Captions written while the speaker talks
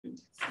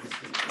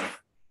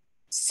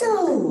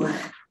So,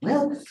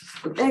 well,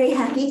 we're very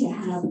happy to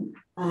have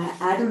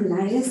Adam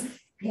Larios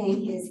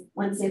paying his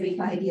once every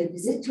 5-year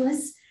visit to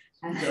us.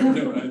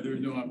 There's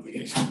no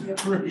obligation. No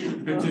You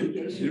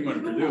didn't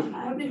want to do.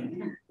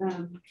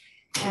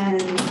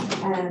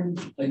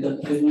 I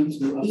got payments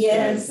to upstairs,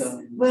 yes,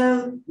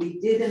 well, we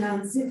did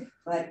announce it,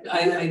 but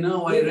I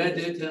know, I read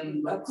it,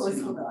 and of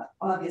course,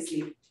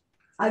 obviously,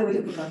 I would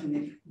have forgotten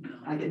it.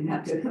 I didn't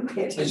have to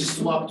pay attention. I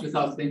just walked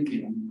without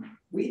thinking.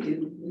 We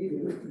do.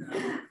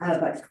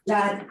 But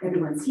glad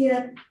everyone's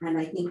here, and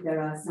I think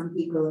there are some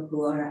people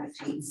who are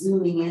actually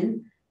zooming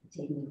in,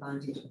 taking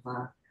advantage of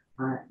our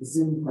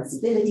Zoom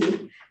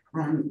possibility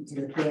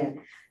to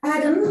appear.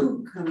 Adam,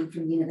 who coming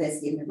from the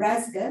University of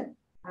Nebraska,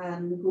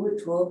 who will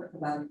talk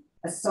about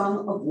A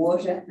Song of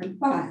Water and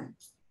Fire,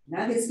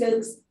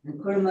 Navier-Stokes and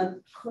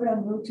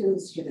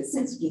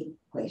Kuramoto-Sivashinsky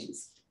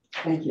equations.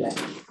 Thank you,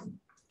 Adam.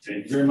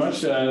 Thank you very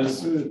much to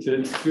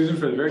Susan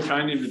for the very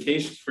kind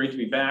invitation. It's great to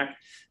be back.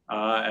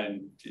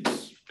 And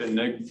it's been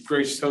a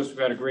gracious host. We've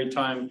had a great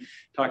time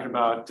talking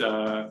about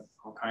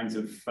all kinds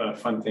of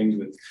fun things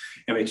with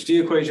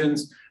MHD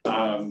equations.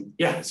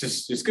 Yeah,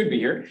 it's good to be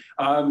here.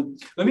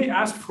 Let me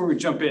ask before we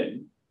jump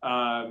in,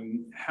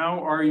 how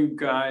are you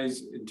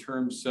guys in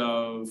terms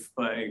of,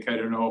 like, I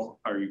don't know,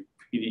 are you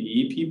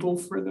PDE people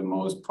for the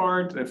most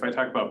part? If I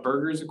talk about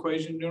Berger's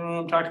equation, do you know what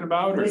I'm talking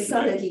about? We're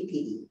solidly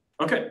PDE.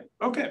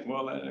 Okay,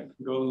 well, I can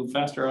go a little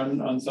faster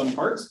on some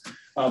parts.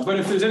 But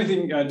if there's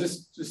anything,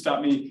 just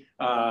stop me.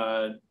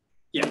 Yeah,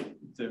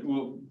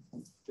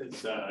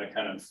 it's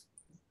kind of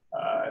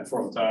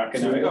informal talk.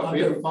 And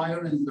Water,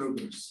 fire, and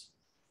burgers.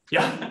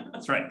 Yeah,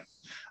 that's right.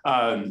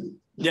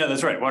 Yeah,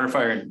 that's right. Water,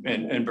 fire,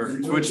 and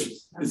burgers, which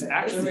is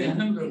actually a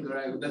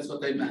hamburger. That's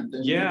what I meant.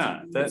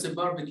 Yeah, that's a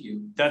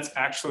barbecue. That's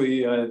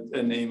actually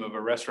a name of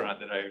a restaurant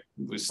that I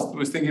was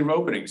thinking of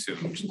opening soon,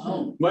 which is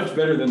much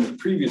better than the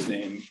previous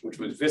name, which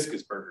was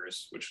Viscous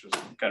Burgers, which was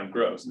kind of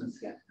gross.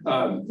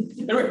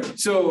 Anyway,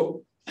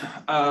 so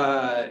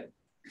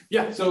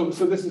yeah, so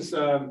this is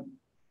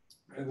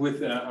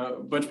with a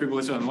bunch of people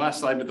listed on the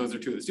last slide, but those are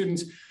two of the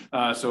students.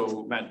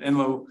 So Matt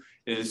Enlow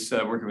is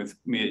working with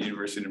me at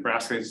University of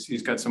Nebraska.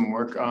 He's got some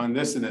work on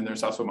this. And then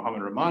there's also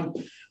Mohammed Rahman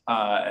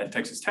at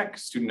Texas Tech,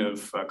 student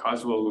of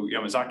Kazuo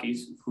Yamazaki,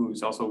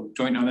 who's also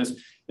joined on this.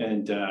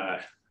 And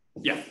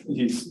yeah,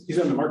 he's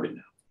on the market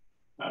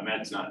now.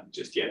 Matt's not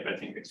just yet, but I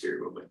think next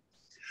year will be.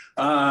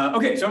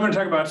 Okay, so I'm going to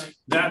talk about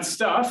that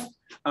stuff.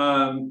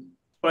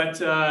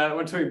 But I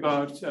want to tell you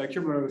about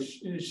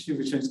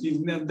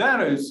Kuramoto-Sivashinsky. Now that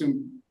I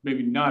assume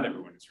maybe not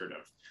everyone has heard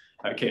of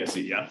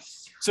KSE, yeah.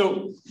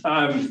 So,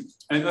 and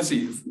let's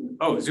see.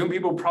 Oh, Zoom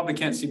people probably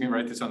can't see me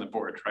write this on the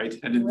board, right?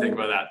 I didn't think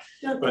about that.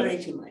 Don't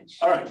worry too much.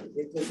 All right.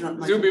 Not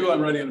much Zoom people,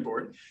 I'm writing on the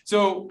board.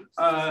 So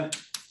let's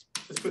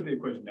put the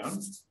equation down.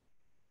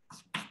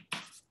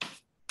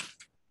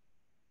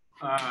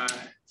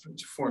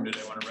 Which form did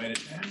I want to write it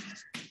in?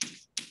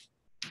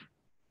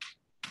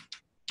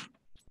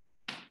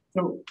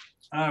 So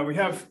we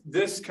have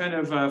this kind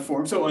of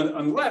form. So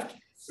on the left,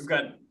 we've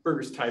got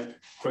Berger's type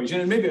equation,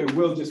 and maybe I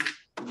will just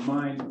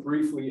remind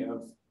briefly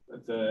of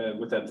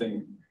what that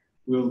thing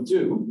will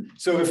do.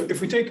 So if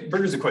we take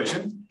Berger's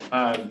equation,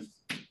 and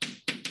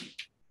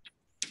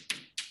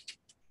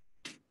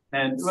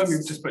let me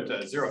just put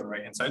 0 on the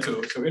right hand side,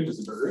 so into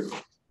the Berger.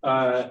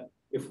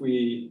 If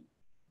we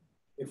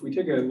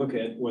take a look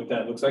at what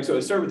that looks like, so I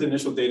start with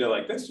initial data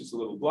like this, just a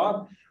little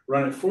blob,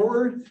 run it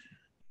forward,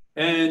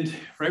 and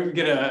right, we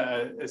get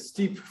a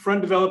steep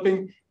front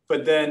developing,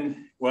 but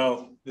then,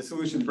 well, the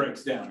solution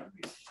breaks down.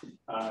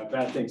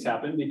 Bad things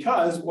happen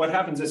because what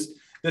happens is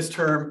this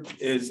term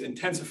is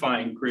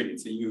intensifying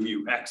gradients. The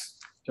UUX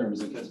term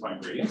is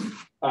intensifying gradients.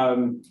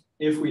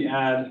 If we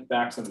add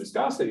back some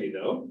viscosity,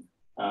 though,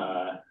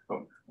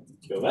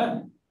 kill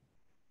that.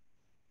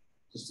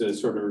 Just to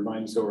sort of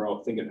remind, so we're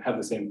all thinking, have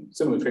the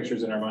similar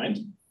pictures in our mind.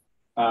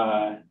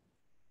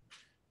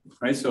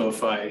 Right. So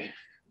if I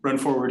run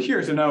forward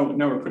here, so now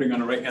we're putting on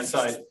the right hand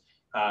side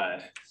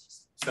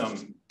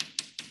some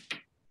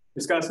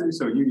viscosity,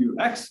 so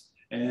UUX.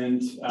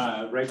 And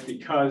right,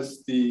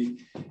 because we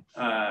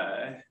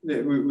have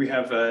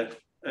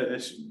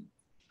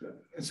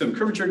some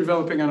curvature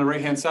developing on the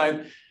right hand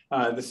side,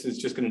 this is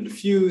just going to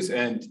diffuse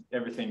and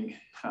everything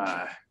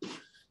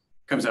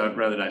comes out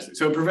rather nicely.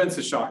 So it prevents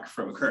the shock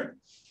from occurring.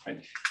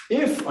 Right?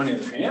 If, on the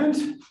other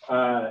hand,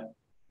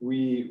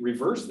 we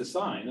reverse the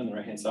sign on the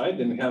right hand side,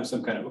 then we have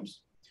some kind of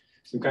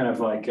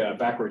like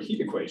backward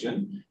heat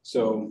equation.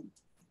 So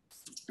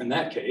in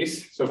that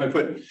case, so if I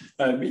put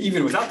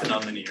even without the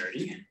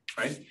nonlinearity,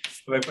 right?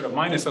 If I put a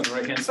minus on the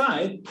right hand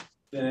side,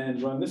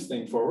 then run this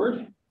thing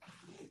forward,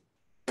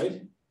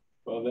 right?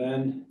 Well,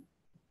 then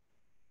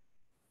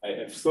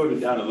I've slowed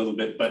it down a little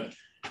bit, but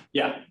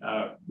yeah,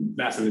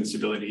 massive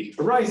instability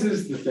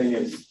arises. The thing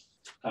is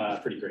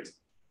pretty crazy.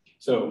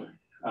 So,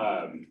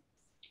 all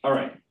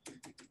right.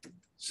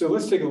 So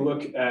let's take a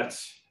look at,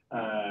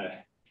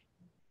 going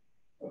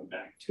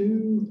back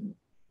to,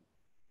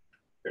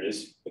 there it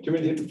is, too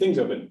many things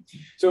open.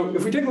 So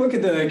if we take a look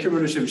at the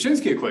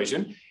Kuramoto-Sivashinsky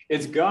equation,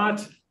 it's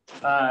got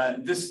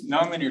this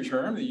nonlinear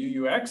term, the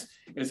UUX,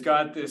 has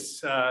got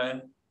this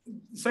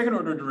second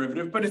order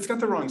derivative, but it's got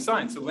the wrong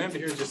sign. So lambda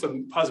here is just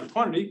some positive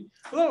quantity.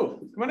 Hello,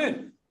 come on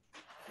in.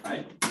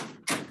 Hi.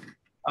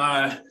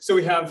 So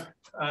we have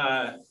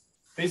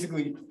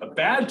basically a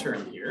bad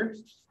term here,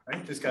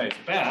 right? This guy is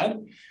bad.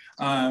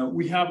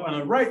 We have on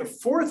the right a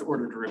fourth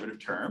order derivative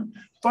term,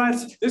 but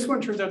this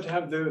one turns out to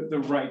have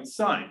the right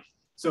sign.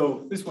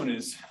 So this one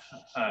is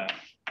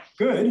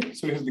good.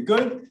 So we have the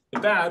good, the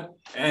bad,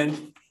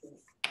 and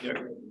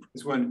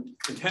this one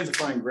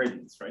intensifying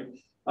gradients, right?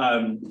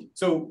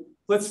 So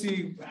let's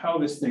see how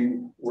this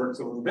thing works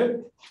a little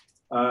bit.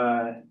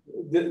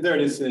 There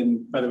it is.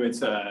 And by the way,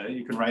 it's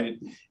you can write it,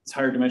 it's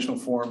higher dimensional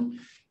form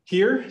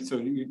here.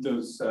 So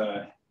those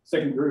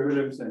second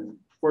derivatives and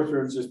fourth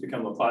derivatives just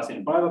become Laplacian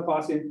and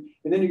bi-Laplacian.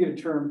 And then you get a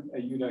term, a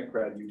U dot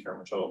grad U term,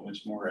 which I'll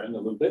mention more in a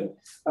little bit.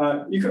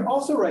 You can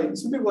also write,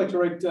 some people like to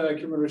write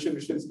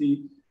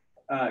Kuramoto-Sivashinsky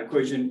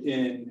equation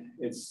in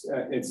its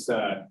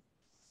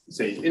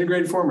say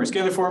integrated form or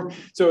scalar form.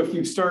 So if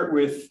you start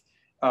with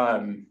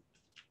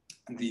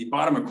the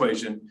bottom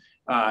equation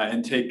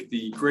and take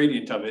the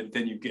gradient of it,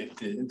 then you get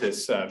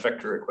this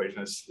vector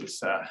equation, this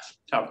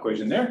top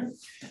equation there.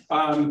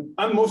 I'm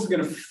mostly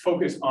going to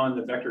focus on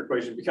the vector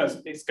equation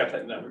because it's got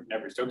that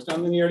Navier-Stokes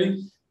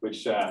nonlinearity,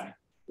 which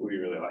we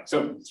really like.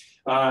 So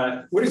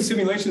what do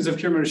simulations of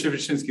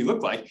Kuramoto-Sivashinsky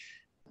look like?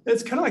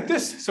 It's kind of like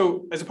this.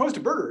 So as opposed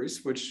to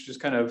burgers, which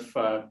just kind of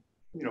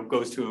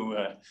goes to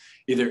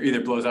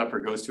either blows up or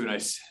goes to a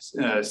nice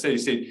steady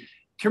state,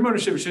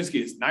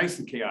 Kuramoto-Sivashinsky is nice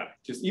and chaotic,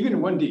 just even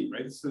in 1D,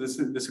 right? So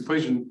this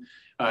equation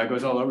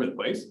goes all over the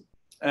place.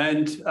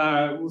 And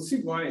we'll see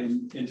why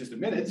in just a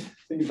minute,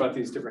 thinking about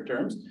these different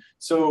terms.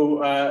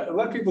 So a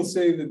lot of people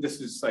say that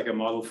this is like a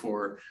model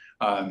for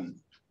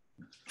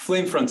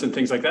flame fronts and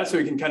things like that. So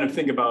you can kind of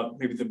think about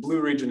maybe the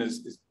blue region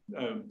is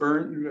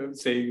burned.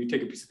 Say you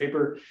take a piece of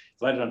paper,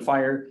 light it on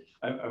fire.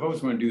 I've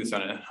always wanted to do this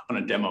on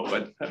a demo,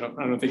 but I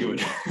don't think it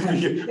would.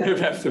 You'd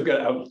have to have got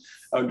an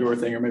outdoor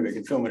thing, or maybe I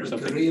can film it or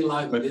something. A real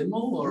live demo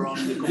or on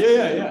the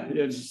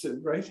yeah. Just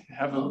right.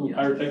 Have a little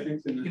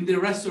pyrotechnics in the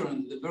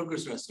restaurant, the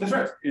burgers restaurant.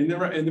 That's right.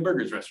 In the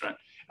burgers restaurant.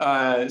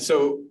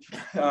 So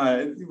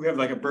we have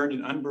like a burned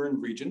and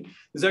unburned region.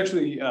 There's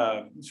actually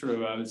sort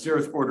of a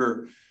 0th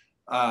order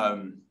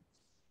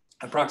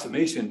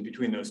approximation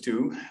between those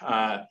two.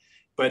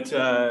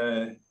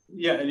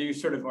 Yeah, and you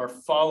sort of are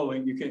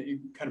following, you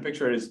kind of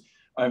picture it as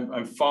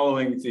I'm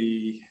following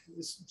the,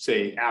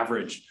 say,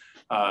 average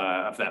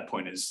of that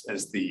point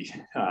as the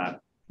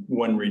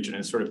one region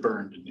is sort of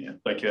burned, and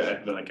like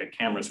a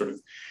camera sort of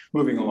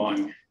moving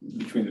along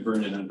between the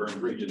burned and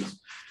unburned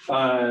regions.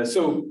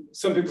 So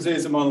some people say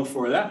it's a model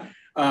for that.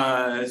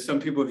 Some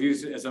people have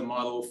used it as a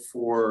model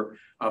for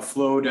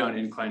flow down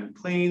inclined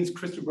planes,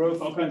 crystal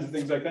growth, all kinds of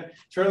things like that.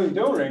 Charlie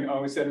Doering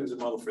always said it was a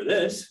model for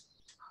this.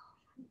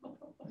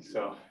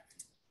 So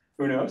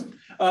who knows?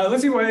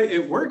 Let's see why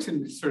it works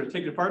and sort of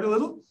take it apart a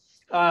little.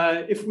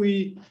 If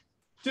we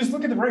just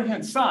look at the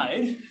right-hand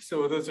side,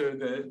 so those are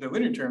the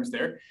linear terms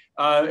there,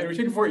 and we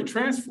take a Fourier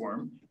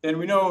transform, then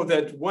we know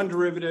that one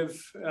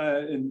derivative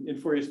in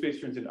Fourier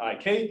space turns into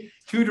ik,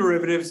 two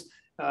derivatives,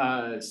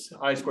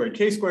 I squared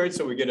k squared,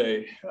 so we get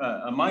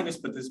a minus,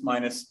 but this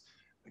minus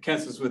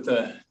cancels with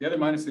the other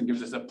minus and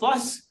gives us a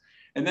plus,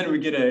 and then we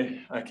get a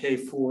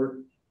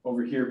k4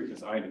 over here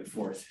because I to the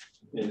 4th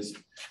is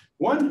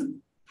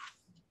 1.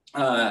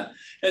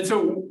 And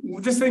so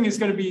this thing is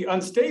going to be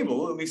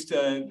unstable, at least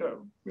in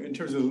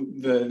terms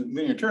of the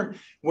linear term,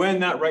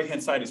 when that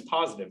right-hand side is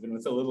positive. And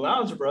with a little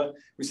algebra,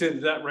 we say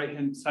that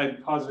right-hand side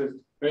is positive,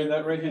 right?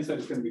 That right-hand side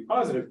is going to be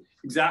positive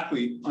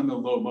exactly on the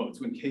low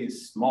modes when k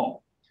is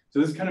small. So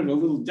this is kind of a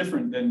little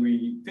different than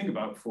we think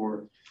about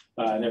for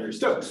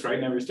Navier-Stokes, right?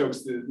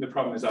 Navier-Stokes, the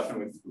problem is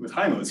often with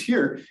high modes.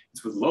 Here,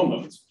 it's with low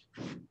modes.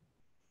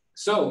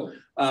 So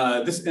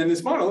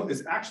this model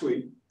is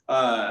actually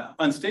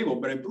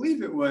unstable, but I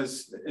believe it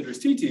was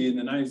Titi in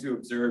the 90s who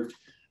observed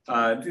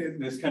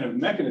this kind of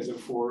mechanism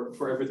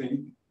for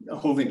everything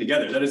holding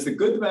together. That is, the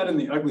good, the bad, and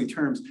the ugly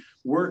terms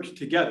work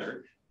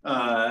together in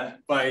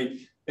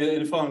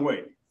the following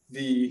way.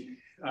 The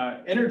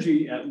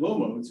energy at low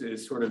modes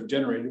is sort of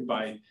generated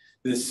by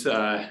this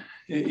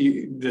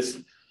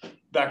this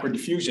backward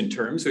diffusion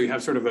term. So you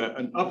have sort of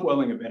an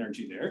upwelling of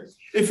energy there.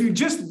 If you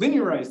just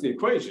linearize the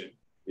equation,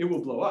 it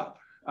will blow up.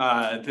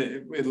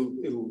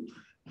 It'll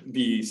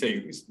be,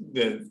 say,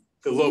 the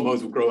low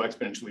modes will grow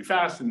exponentially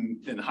fast,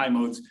 and the high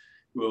modes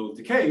will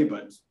decay.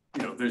 But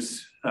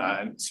there's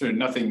sort of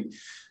nothing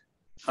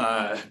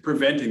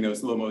preventing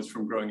those low modes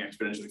from growing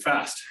exponentially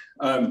fast.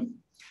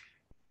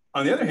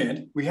 On the other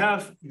hand, we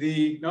have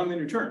the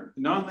nonlinear term.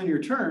 The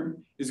nonlinear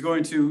term is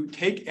going to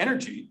take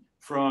energy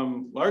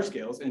from large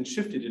scales and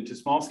shift it into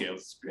small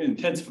scales.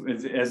 Intense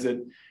as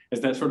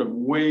that sort of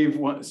wave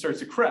starts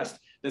to crest,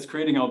 that's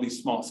creating all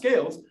these small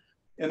scales.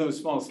 And those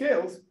small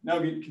scales now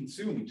get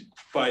consumed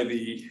by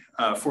the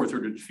 4th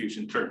order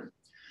diffusion term.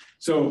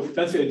 So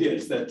that's the idea,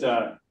 is that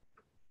the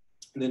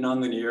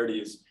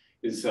nonlinearity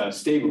is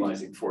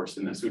stabilizing force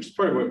in this, which is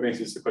part of what makes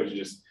this equation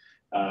just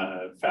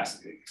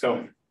fascinating.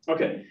 So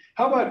Okay,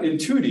 how about in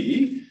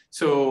 2D?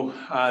 So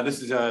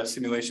this is a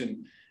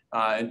simulation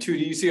in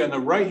 2D. You see on the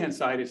right-hand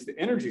side is the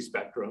energy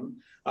spectrum,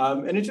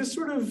 and it just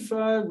sort of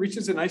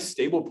reaches a nice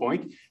stable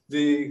point.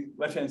 The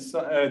left-hand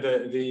side,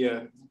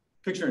 the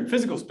picture in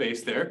physical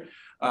space there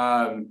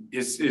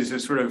is a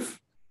sort of,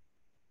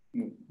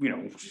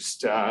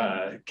 just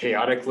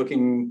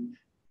chaotic-looking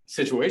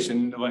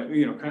situation, like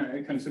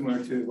kind of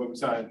similar to what we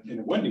saw in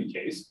the 1D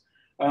case.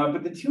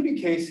 But the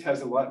 2D case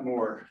has a lot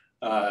more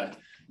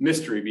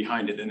mystery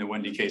behind it than the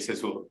 1D case,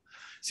 as we'll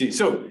see.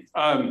 So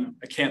I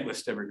can't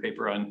list every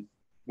paper on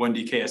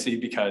 1D KSE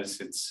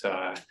because it's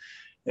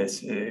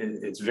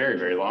very,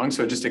 very long.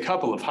 So just a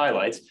couple of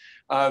highlights.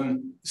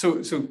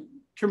 So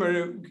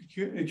Kuramoto,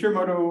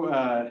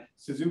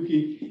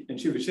 Suzuki, and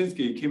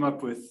Sivashinsky came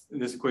up with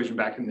this equation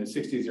back in the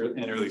 60s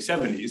and early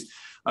 70s.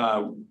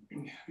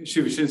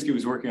 Sivashinsky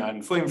was working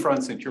on flame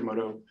fronts, and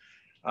Kuramoto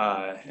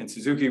and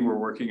Suzuki were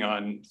working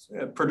on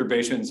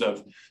perturbations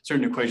of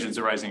certain equations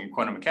arising in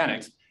quantum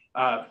mechanics.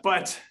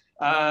 But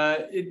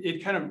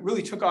it kind of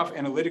really took off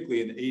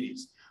analytically in the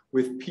 80s,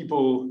 with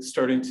people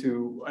starting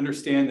to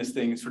understand this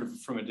thing sort of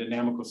from a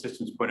dynamical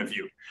systems point of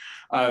view.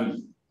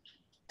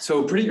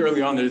 So pretty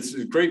early on, there's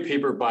a great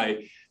paper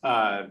by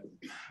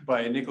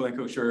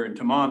Nikolenko, Schur, and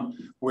Tamam,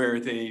 where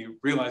they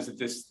realized that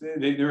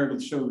they're able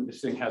to show that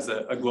this thing has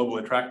a global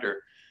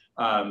attractor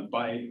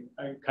by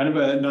kind of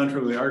a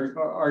non-trivial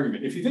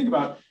argument. If you think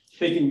about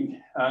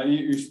taking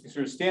your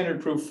sort of standard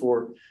proof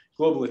for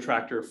global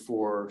attractor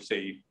for,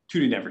 say,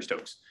 2D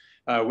Navier-Stokes,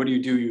 what do?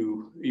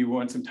 You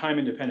want some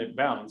time-independent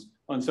bounds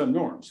on some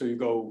norm. So you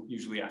go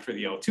usually after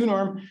the L2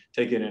 norm,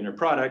 take an inner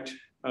product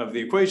of the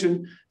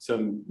equation,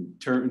 some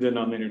term, the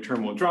nonlinear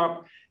term will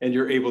drop, and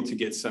you're able to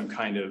get some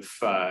kind of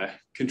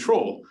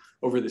control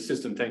over the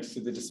system thanks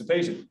to the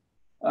dissipation.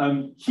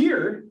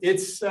 Here,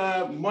 it's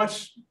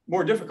much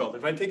more difficult.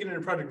 If I take an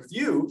inner product with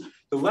you,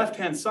 the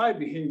left-hand side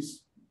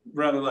behaves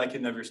rather like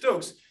in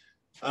Navier-Stokes.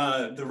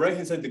 The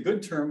right-hand side, the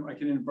good term, I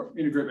can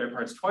integrate by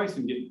parts twice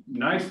and get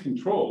nice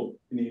control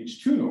in the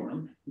H2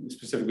 norm,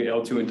 specifically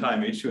L2 in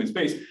time, H2 in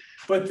space.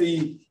 But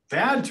the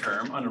bad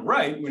term on the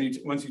right,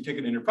 once you take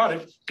an inner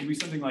product, will be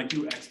something like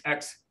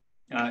UXX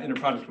inner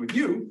product with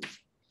U.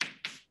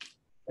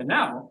 And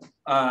now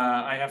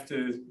I have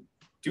to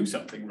do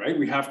something, right?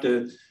 We have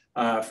to,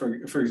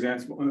 for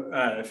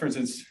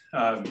instance,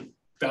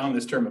 bound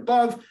this term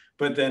above,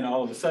 but then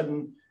all of a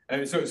sudden,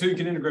 so you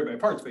can integrate by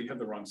parts, but you have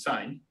the wrong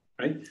sign,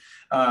 right?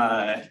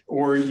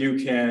 Or you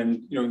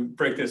can,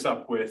 break this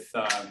up with,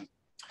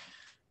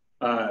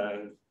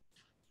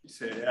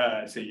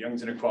 say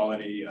Young's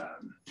inequality,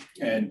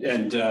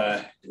 and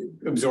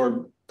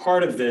absorb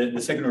part of the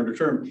second order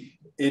term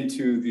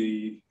into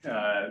the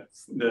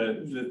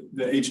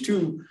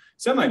H2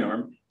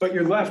 semi-norm, but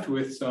you're left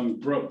with some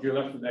growth. You're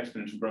left with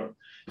exponential growth.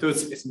 So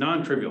it's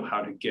non-trivial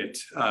how to get,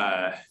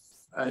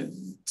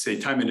 say,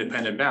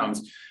 time-independent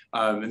bounds.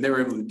 And they were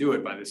able to do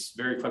it by this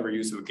very clever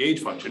use of a gauge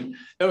function.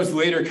 That was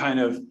later kind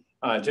of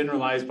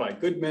generalized by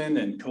Goodman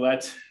and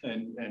Collette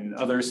and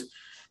others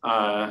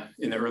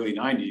in the early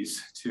 90s.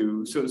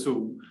 So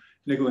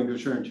Nikolenko,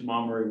 Schur, and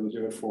Tamam were able to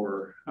do it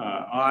for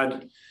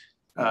odd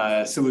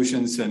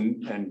solutions,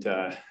 and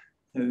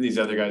these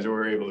other guys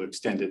were able to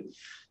extend it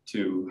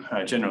to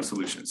general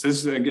solutions.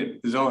 This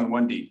is all in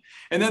 1D.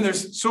 And then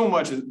there's so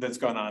much that's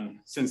gone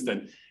on since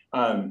then.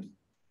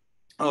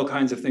 All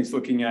kinds of things,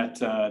 looking at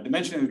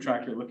dimension of the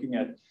attractor, looking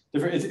at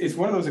different, it's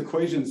one of those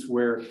equations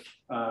where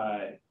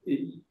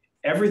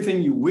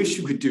everything you wish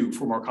you could do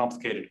for more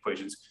complicated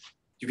equations,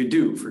 you could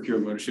do for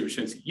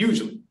Kuramoto-Sivashinsky,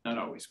 usually, not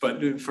always, but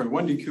for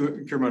 1D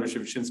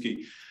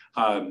Kuramoto-Sivashinsky,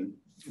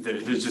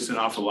 there's just an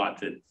awful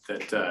lot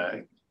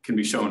that can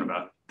be shown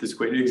about this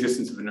equation, the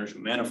existence of inertial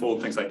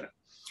manifold, things like that.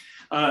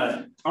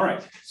 All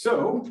right,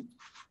 so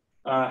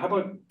how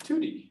about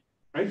 2D,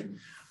 right?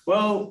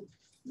 Well,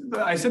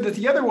 I said that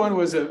the other one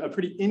was a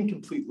pretty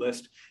incomplete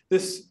list.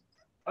 This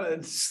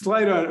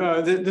slide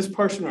on this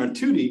portion on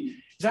 2D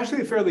is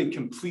actually a fairly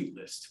complete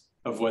list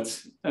of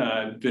what's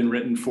been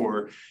written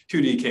for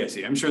 2D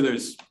KSE. I'm sure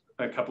there's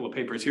a couple of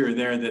papers here and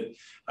there that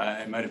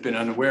I might have been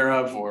unaware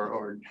of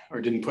or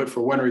didn't put for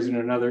one reason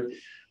or another.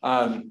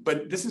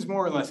 But this is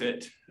more or less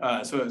it.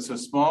 So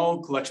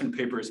small collection of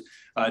papers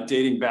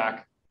dating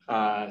back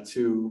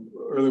to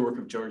early work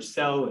of George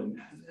Sell and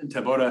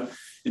Taboda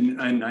in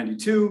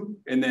 92,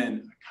 and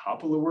then a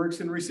couple of works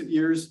in recent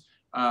years.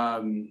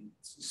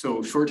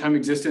 So short time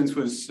existence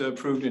was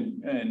proved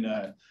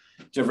in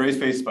Javray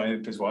space by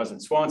Pissoise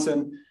and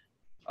Swanson.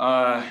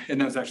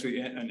 And that was actually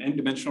an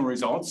n-dimensional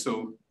result.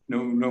 So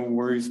no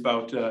worries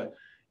about,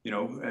 it's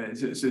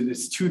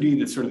 2D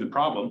that's sort of the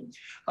problem.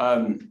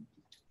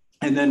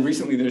 And then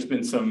recently there's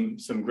been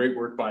some great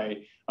work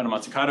by Anna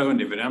Mazzucato and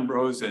David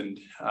Ambrose and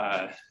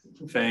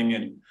Feng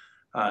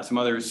and some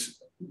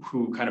others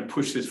who kind of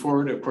push this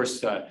forward. Of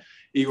course,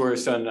 Igor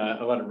has done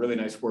a lot of really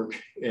nice work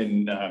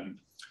in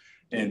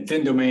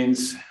thin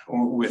domains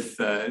or with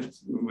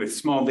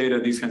small data,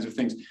 these kinds of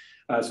things.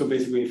 So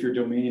basically, if your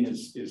domain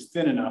is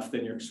thin enough,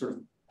 then you're sort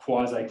of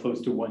quasi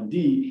close to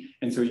 1D,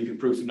 and so you can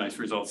prove some nice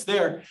results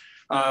there.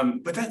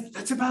 But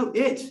that's about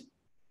it.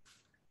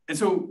 And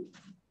so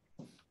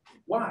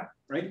why,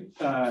 right?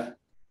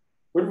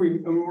 What are we,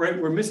 right?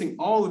 We're missing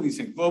all of these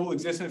things. Global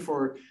existence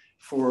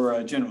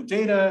for general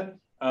data.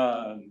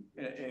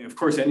 Of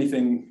course,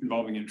 anything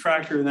involving an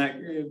attractor in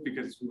that,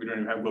 because we don't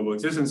even have global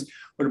existence.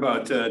 What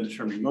about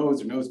determining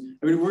modes or nodes?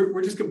 I mean,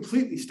 we're just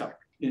completely stuck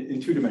in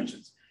 2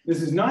 dimensions.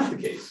 This is not the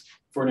case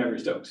for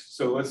Navier-Stokes.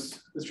 So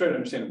let's try to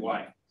understand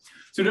why.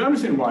 So to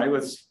understand why,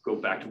 let's go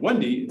back to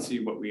 1D and see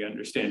what we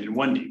understand in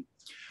 1D.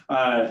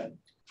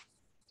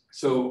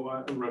 So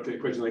I wrote the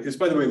equation like this.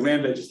 By the way,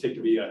 lambda I just take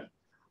to be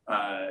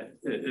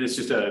it's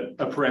just a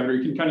parameter.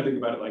 You can kind of think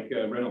about it like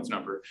a Reynolds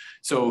number.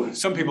 So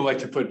some people like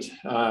to put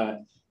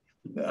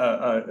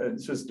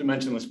it's just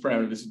dimensionless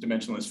parameter. This is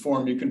dimensionless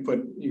form. You can put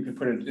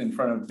it in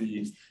front of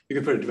you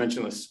can put a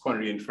dimensionless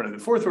quantity in front of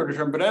the 4th order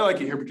term. But I like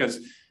it here because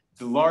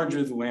the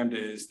larger the lambda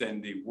is,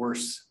 then the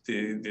worse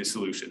the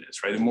solution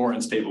is, right? The more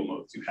unstable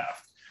modes you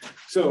have.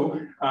 So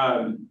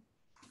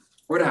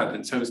what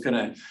happens? I was kind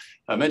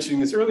of mentioning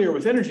this earlier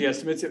with energy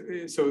estimates.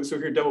 So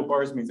here double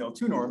bars means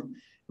L2 norm.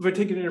 If I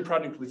take an inner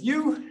product with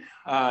U,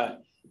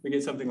 we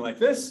get something like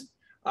this.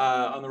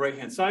 On the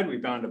right-hand side, we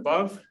bound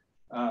above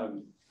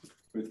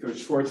with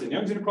Cauchy-Schwarz and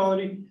Young's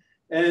inequality.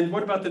 And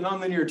what about the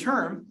nonlinear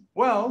term?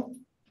 Well,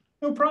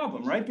 no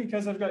problem, right?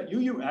 Because I've got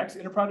UUX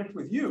inner product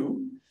with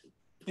U,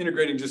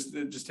 integrating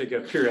just take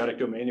a periodic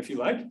domain if you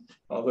like,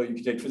 although you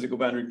can take physical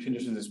boundary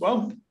conditions as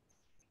well.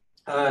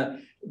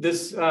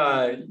 This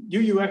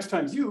UUX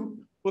times U,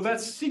 well,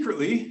 that's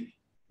secretly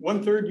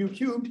 1/3 U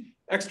cubed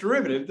X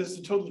derivative. This is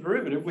the total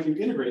derivative. When you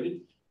integrate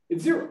it,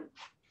 it's 0.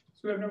 So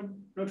we have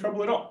no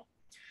trouble at all.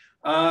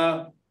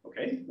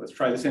 Okay, let's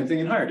try the same thing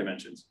in higher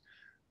dimensions.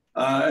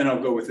 And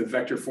I'll go with the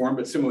vector form,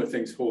 but similar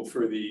things hold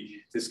for the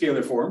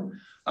scalar form.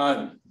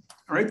 All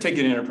right, take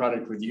an inner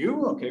product with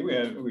U. Okay,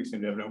 we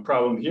seem to have no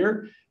problem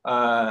here.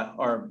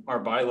 Our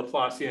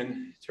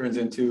bi-Laplacian turns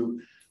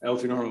into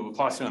L2 normal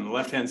Laplacian on the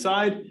left-hand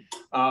side.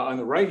 On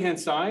the right-hand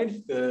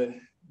side,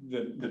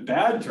 the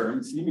bad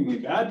term, seemingly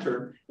bad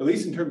term, at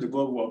least in terms of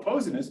global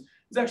well-posedness,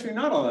 is actually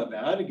not all that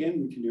bad.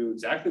 Again, we can do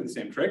exactly the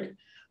same trick.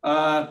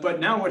 But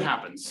now what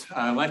happens?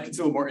 Life gets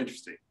a little more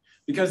interesting,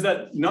 because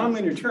that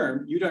nonlinear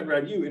term, U dot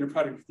grad U, inner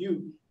product with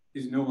U,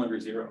 is no longer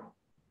 0.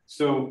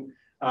 So,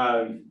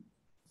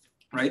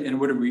 right, and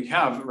what do we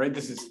have, right?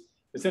 This is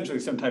essentially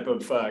some type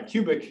of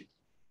cubic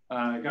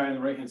guy on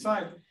the right-hand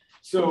side.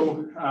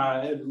 So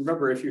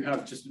remember, if you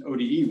have just an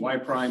ODE, y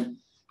prime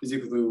is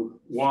equal to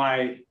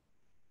y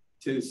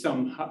to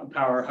some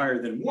power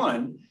higher than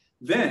 1,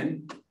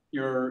 then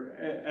your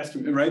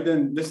estimate, right?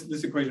 Then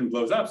this equation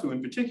blows up. So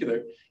in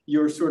particular,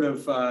 you're sort of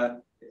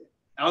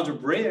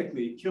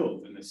algebraically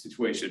killed in this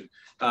situation.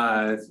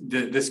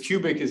 This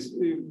cubic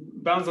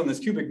bounds on this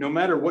cubic no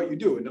matter what you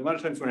do. And a lot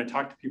of times when I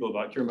talk to people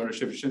about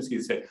Kuramoto-Sivashinsky, they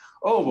say,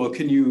 oh, well,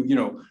 can you,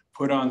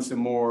 put on some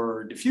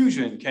more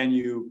diffusion? Can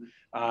you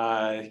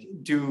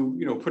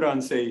put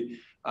on, say,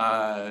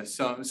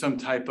 some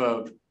type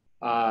of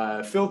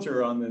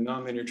filter on the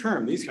nonlinear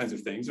term, these kinds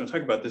of things. I'll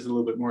talk about this a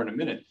little bit more in a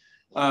minute.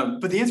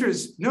 But the answer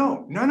is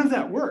no, none of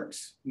that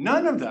works.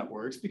 None of that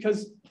works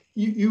because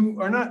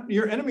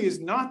your enemy is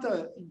not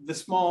the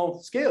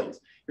small scales.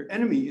 Your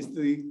enemy is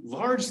the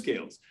large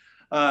scales.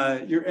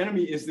 Your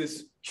enemy is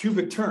this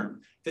cubic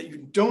term that you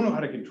don't know how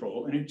to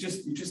control, and you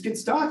just get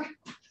stuck.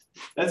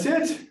 That's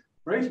it,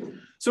 right?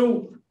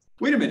 So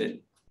wait a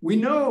minute. We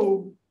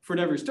know for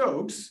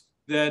Navier-Stokes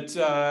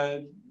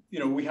that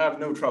we have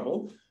no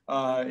trouble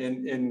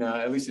in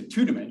at least in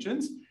 2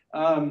 dimensions.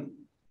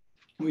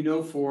 We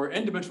know for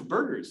n-dimensional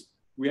burgers,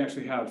 we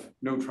actually have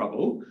no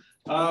trouble.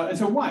 And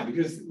so why?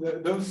 Because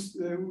those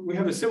we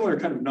have a similar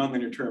kind of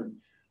nonlinear term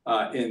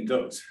in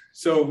those.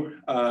 So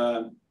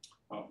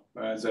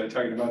as I was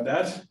talking about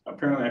that,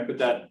 apparently I put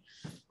that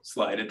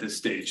slide at this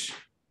stage.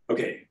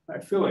 Okay, I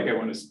feel like I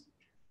want to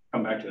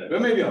come back to that,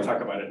 but maybe I'll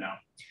talk about it now.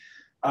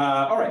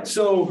 All right,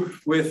 so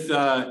with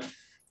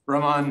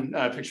Raman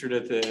pictured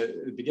at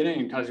the beginning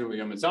and Kazuo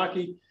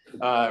Yamazaki,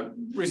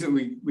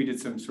 recently we did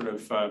some sort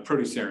of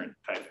protoserin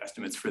type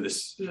estimates for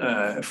this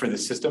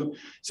system.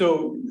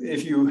 So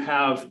if you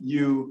have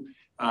U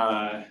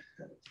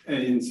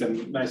in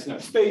some nice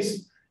enough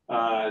space,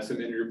 some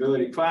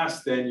integrability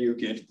class, then you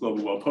get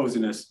global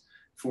well-posedness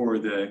for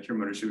the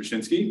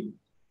Kuramoto-Sivashinsky,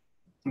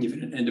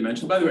 even in n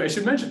dimensions. By the way, I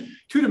should mention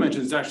 2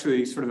 dimensions is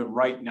actually sort of the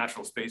right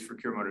natural space for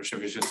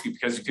Kuramoto-Sivashinsky,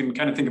 because you can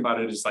kind of think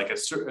about it as like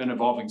an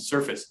evolving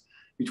surface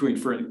between,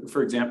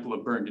 for example, a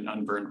burned and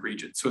unburned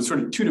region. So it's sort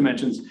of 2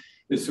 dimensions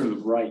is sort of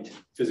the right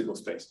physical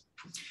space.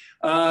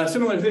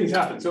 Similar things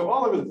happen. So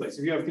all over the place.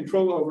 If you have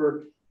control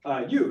over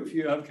U, if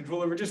you have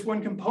control over just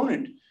one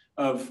component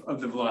of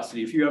the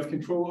velocity, if you have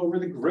control over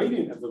the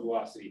gradient of the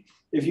velocity,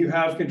 if you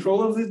have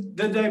control of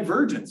the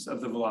divergence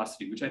of the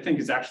velocity, which I think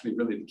is actually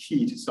really the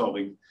key to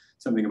solving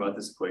something about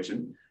this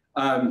equation.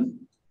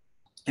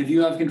 If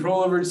you have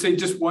control over, say,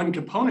 just one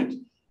component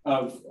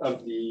of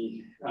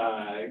the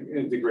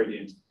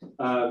gradient.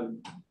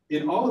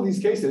 In all of these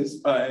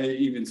cases,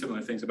 even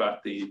similar things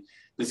about the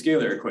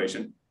scalar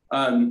equation,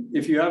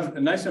 if you have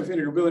a nice enough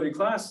integrability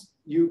class,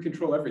 you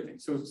control everything.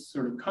 So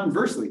sort of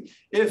conversely,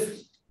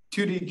 if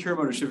 2D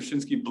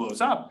Kuramoto-Sivashinsky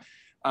blows up,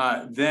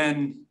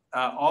 then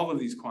all of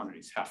these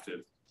quantities have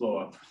to blow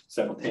up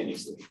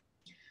simultaneously.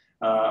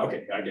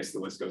 Okay, I guess the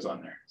list goes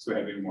on there. So we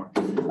have even more.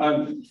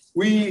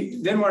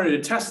 We then wanted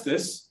to test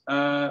this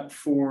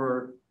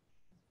for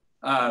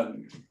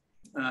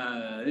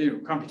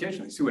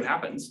computationally, see what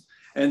happens.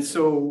 And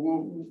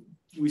so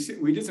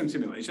we did some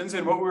simulations,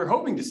 and what we were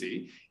hoping to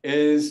see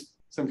is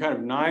some kind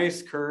of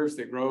nice curves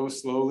that grow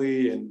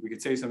slowly, and we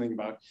could say something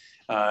about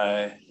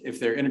if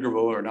they're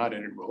integrable or not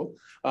integrable.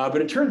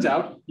 But it turns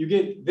out you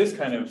get this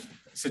kind of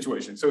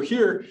situation. So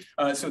here,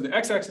 so the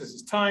x-axis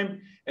is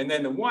time, and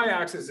then the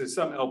y-axis is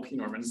some LP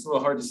norm. And it's a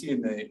little hard to see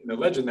in the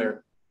legend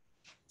there.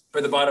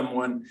 But the bottom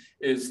one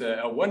is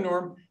L1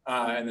 norm,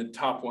 and the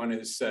top one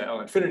is L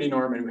infinity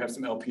norm, and we have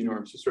some LP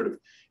norms just sort of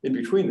in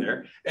between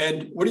there.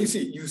 And what do you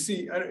see? You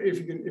see,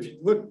 if you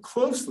look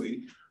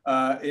closely,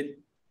 it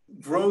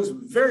grows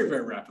very,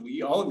 very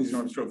rapidly. All of these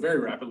norms grow very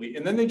rapidly,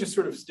 and then they just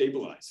sort of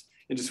stabilize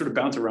and just sort of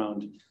bounce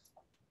around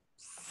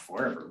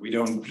forever. We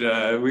don't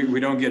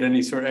get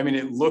any sort of, I mean,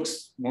 it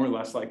looks more or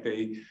less like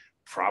they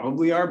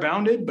probably are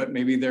bounded, but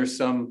maybe there's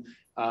some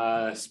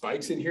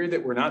spikes in here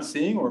that we're not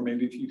seeing, or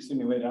maybe if you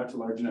simulate out to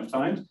large enough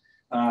times,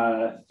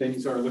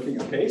 things are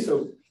looking okay.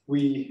 So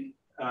we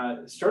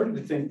started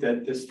to think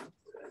that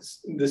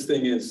this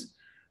thing is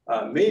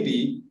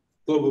maybe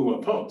globally well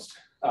posed,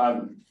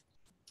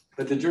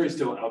 but the jury's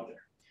still out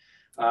there.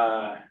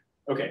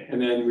 Okay,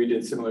 and then we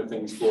did similar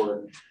things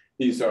for,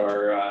 these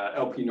are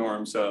LP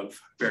norms of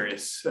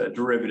various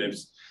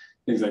derivatives,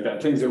 things like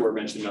that, things that were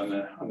mentioned on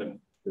the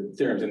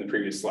theorems in the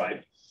previous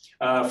slide.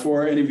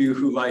 For any of you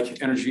who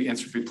like energy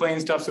entropy plane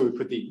stuff, so we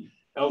put the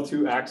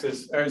L2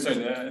 axis, or sorry,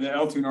 the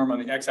L2 norm on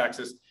the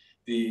x-axis,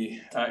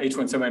 the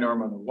H1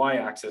 semi-norm on the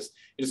y-axis,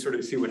 you just sort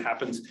of see what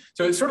happens.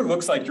 So it sort of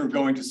looks like you're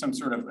going to some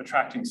sort of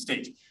attracting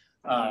state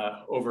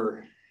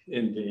over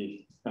in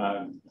the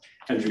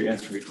energy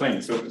entropy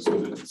plane. So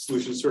the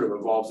solution sort of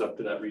evolves up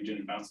to that region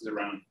and bounces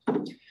around.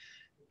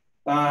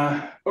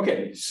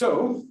 Okay,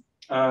 so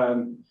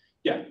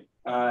yeah,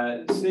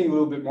 seeing a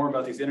little bit more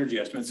about these energy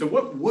estimates. So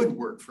what would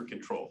work for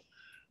control?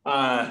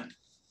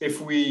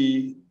 If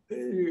we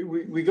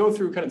go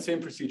through kind of the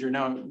same procedure,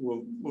 now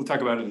we'll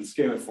talk about it in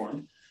scalar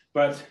form,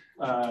 but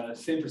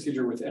same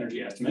procedure with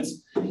energy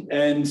estimates,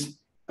 and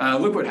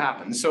look what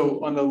happens.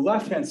 So on the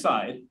left-hand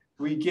side,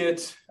 we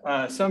get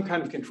some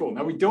kind of control.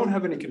 Now we don't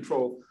have any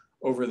control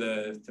over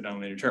the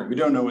nonlinear term. We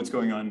don't know what's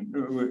going on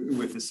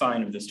with the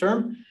sign of this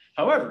term.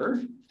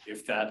 However,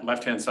 if that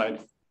left-hand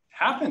side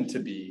happened to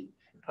be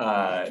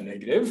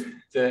negative,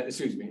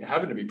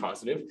 happened to be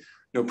positive,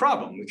 no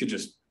problem.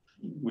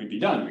 We'd be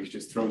done. We could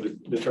just throw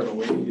the term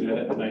away and get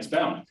a nice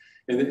bound.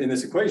 In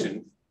this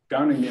equation,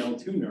 bounding the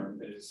L2 norm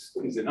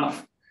is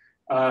enough.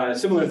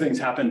 Similar things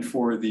happened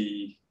for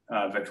the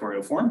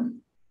vectorial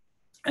form.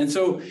 And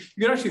so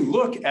you can actually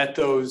look at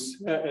those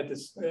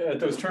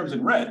terms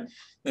in red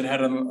that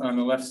had on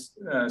the left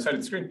side of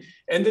the screen,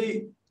 and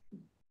they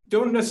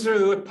don't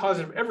necessarily look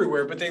positive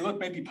everywhere, but they look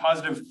maybe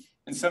positive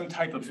in some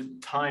type of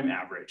time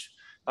average.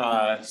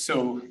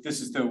 So this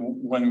is the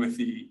one with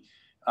the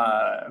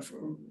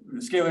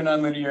scalar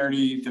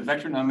nonlinearity, the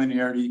vector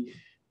nonlinearity,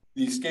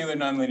 the scalar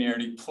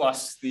nonlinearity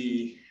plus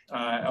the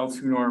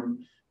L2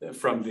 norm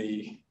from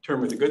the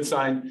term with the good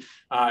sign.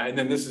 And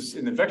then this is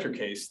in the vector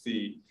case,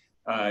 the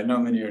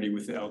nonlinearity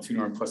with the L2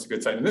 norm plus the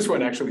good sign. And this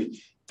one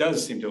actually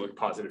does seem to look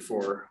positive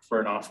for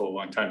an awful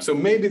long time. So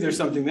maybe there's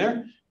something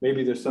there.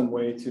 Maybe there's some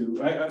way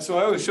to, so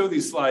I always show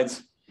these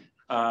slides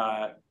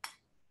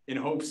in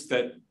hopes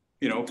that,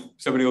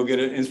 somebody will get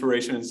an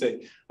inspiration and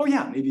say, oh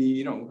yeah,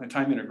 maybe, a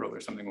time integral or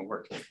something will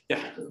work.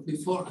 Yeah.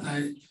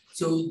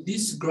 So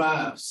these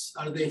graphs,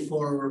 are they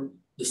for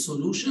the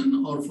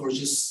solution or for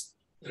just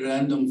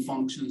random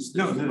functions?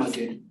 No,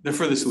 they're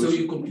for the solution.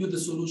 So you compute the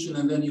solution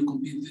and then you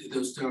compute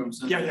those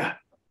terms. Yeah,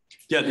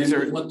 these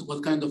are.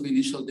 What kind of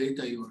initial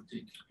data you are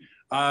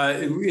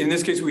taking? In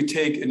this case, we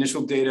take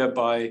initial data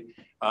by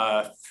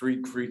 3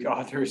 Greek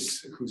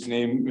authors whose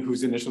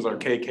initials are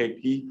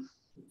KKP.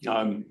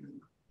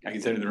 I can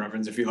send you the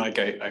reference if you like.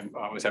 I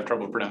always have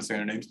trouble pronouncing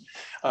their names.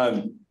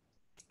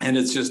 And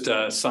it's just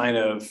a sine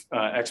of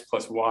x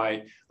plus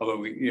y, although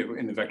we,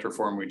 in the vector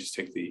form, we just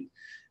take the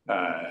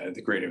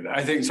gradient of that.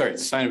 I think, sorry,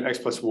 it's sine of x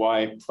plus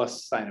y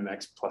plus sine of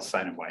x plus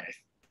sine of y, I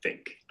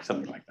think,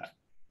 something like that.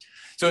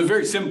 So it's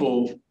very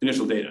simple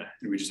initial data,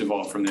 and we just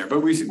evolve from there. But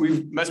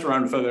we've messed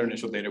around with other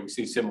initial data. We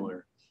see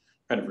similar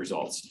kind of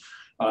results.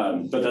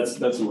 But that's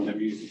the one that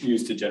we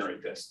use to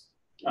generate this.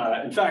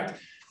 In fact,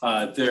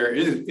 there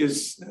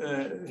here's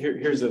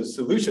those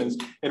solutions.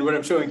 And what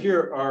I'm showing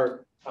here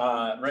are,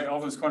 all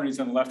those quantities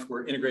on the left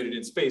were integrated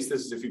in space.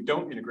 This is if you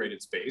don't integrate in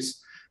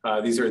space.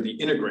 These are the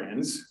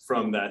integrands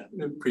from that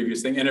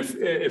previous thing. And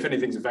if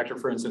anything's a vector,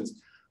 for instance,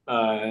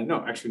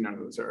 no, actually none of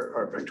those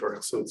are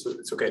vectorial, so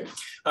it's okay.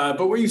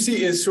 But what you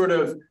see is sort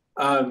of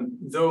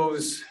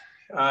those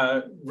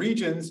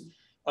regions.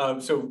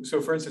 So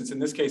for instance, in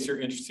this case,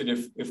 you're interested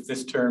if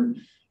this term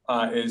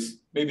is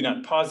maybe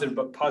not positive,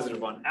 but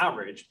positive on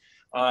average.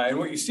 And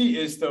what you see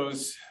is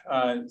those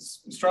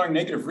strong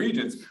negative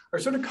regions are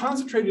sort of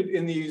concentrated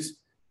in these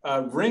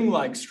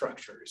ring-like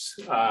structures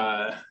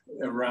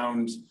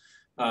around,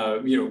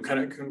 kind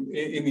of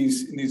in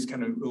these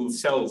kind of little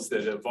cells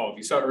that evolve.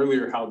 You saw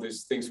earlier how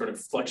these things sort of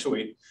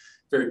fluctuate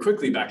very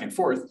quickly back and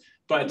forth.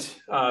 But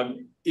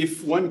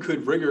if one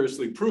could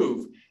rigorously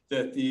prove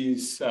that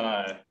these,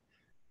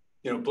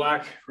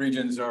 black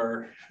regions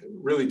are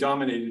really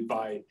dominated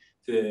by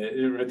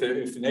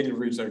if the negative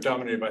regions are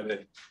dominated by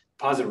the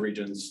positive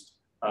regions,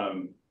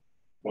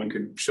 one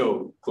could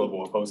show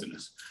global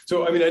opposedness.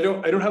 So, I mean, I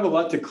don't have a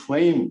lot to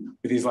claim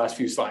with these last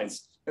few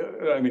slides.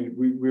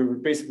 We were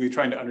basically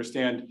trying to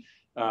understand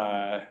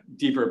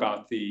deeper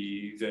about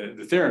the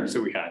theorems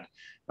that we had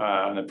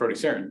on the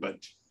protoserin, but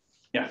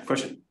yeah,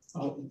 question.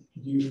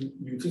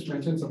 You just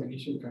mentioned some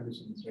initial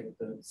conditions, right?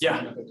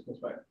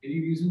 Any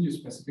reason you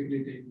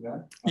specifically take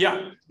that?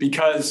 Yeah,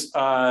 because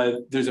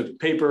there's a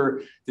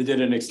paper that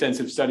did an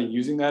extensive study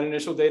using that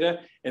initial data,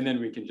 and then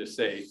we can just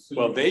say, so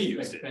well, they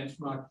used it.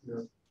 Benchmark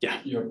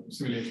your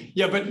simulation.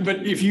 Yeah,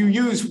 but if you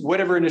use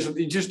whatever initial,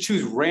 you just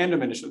choose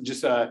random initial,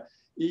 just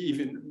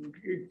even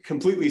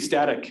completely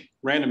static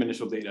random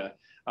initial data.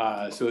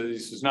 So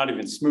this is not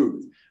even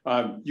smooth.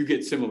 You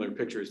get similar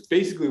pictures.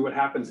 Basically, what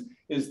happens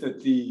is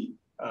that the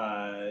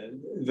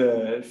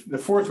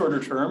fourth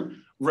order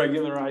term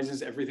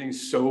regularizes everything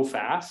so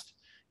fast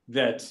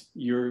that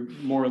you're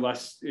more or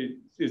less,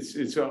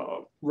 it's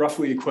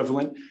roughly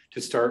equivalent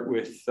to start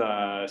with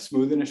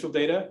smooth initial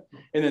data,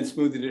 and then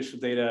smooth initial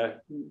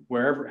data,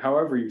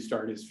 however you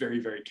start, is very,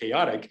 very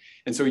chaotic.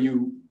 And so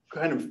you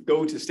kind of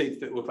go to states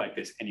that look like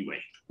this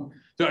anyway.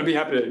 So I'd be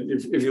happy to,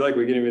 if you like,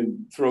 we can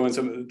even throw in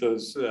some of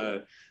those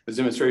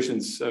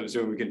demonstrations.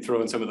 So we can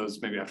throw in some of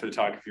those maybe after the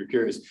talk if you're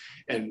curious.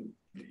 And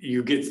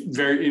you get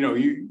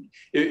very,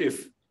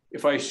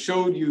 if I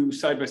showed you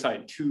side by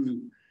side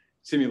two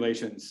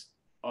simulations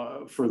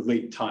for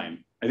late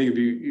time, I think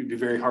you'd be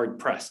very hard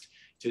pressed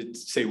to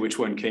say which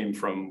one came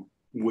from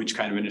which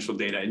kind of initial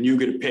data. And you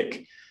get to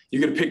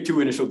pick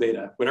two initial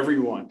data, whatever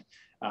you want,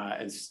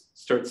 and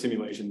start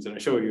simulations. And I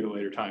show you at a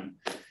later time.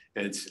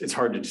 It's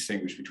hard to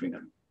distinguish between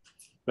them.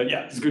 But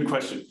yeah, it's a good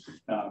question.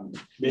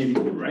 Maybe,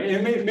 right?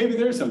 And maybe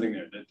there's something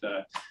there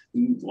that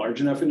large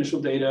enough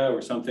initial data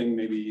or something,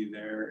 maybe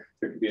there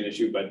could be an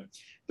issue, but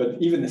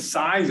even the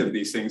size of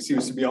these things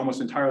seems to be almost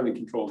entirely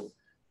controlled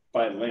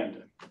by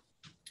lambda.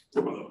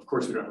 Although of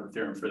course we don't have a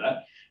theorem for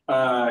that.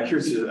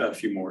 Here's a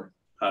few more.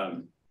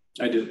 I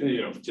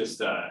did, just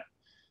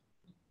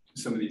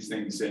some of these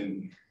things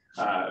in,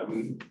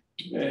 extra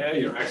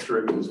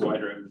derivatives, y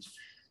derivatives.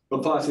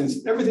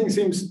 Laplacians, everything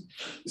seems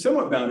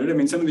somewhat bounded. I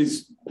mean, some of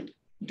these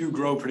do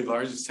grow pretty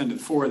large, it's 10 to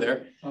the 4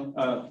 there.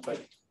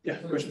 But yeah,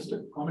 just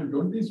a comment,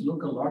 don't these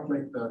look a lot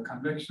like the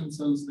convection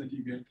cells that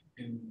you get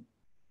in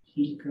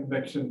heat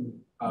convection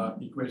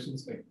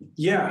equations, like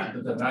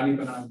the Rayleigh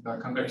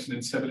Benard convection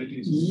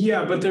instabilities?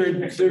 Yeah, but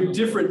they're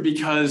different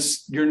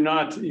because you're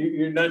not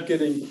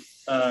getting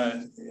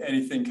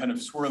anything kind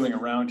of swirling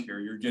around here.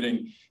 You're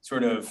getting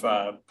sort of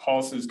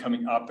pulses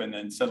coming up and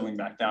then settling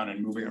back down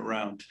and moving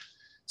around.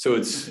 So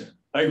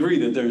I agree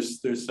that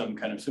there's some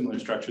kind of similar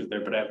structures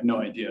there, but I have no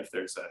idea if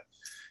there's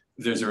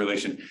a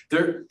relation.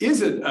 There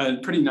is a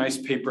pretty nice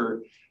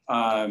paper,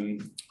 I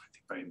think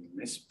by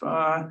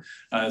Misbah,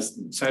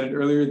 cited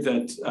earlier,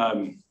 that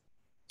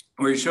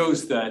where he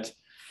shows that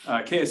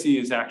KSE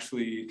is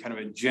actually kind of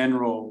a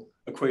general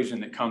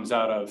equation that comes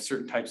out of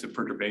certain types of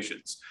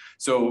perturbations.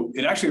 So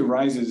it actually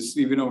arises,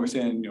 even though we're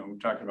saying, we're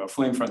talking about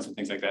flame fronts and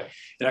things like that,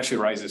 it actually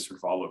arises sort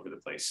of all over the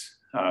place.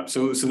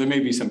 So there may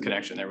be some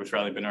connection there with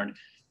Rayleigh Benard.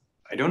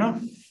 I don't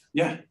know.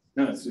 Yeah,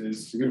 no,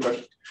 it's a good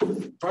question.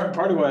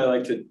 Part of why I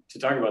like to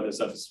talk about this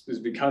stuff is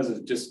because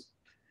of just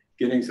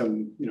getting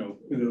some,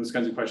 those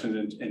kinds of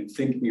questions and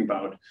thinking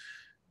about,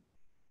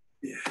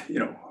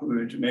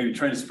 maybe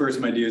trying to spur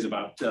some ideas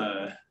about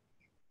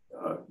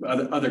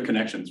other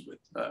connections with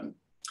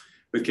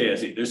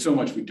KSE. There's so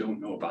much we don't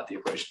know about the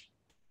equation.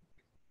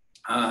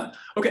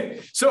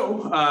 Okay,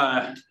 so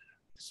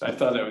I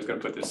thought I was going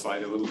to put this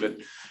slide a little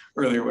bit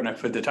earlier when I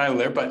put the title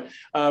there, but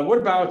what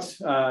about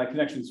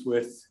connections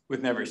with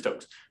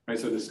Navier-Stokes? Right,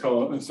 so this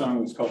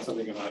song was called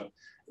something about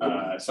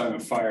Song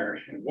of Fire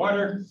and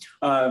Water,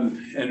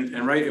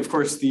 and right, of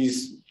course,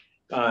 these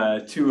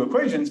two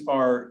equations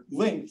are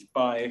linked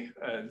by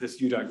this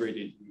U dot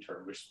gradient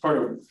term, which is part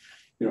of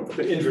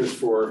the interest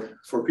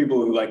for people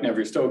who like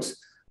Navier-Stokes.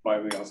 Why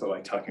we also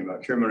like talking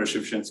about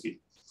Kuramoto-Sivashinsky.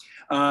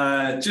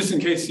 Just in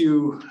case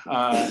you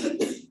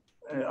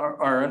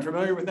are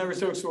unfamiliar with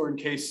Navier-Stokes, or in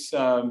case just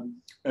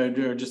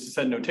a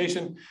set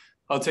notation,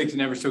 I'll take the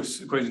Navier-Stokes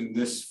equation in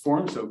this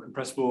form. So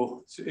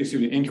incompressible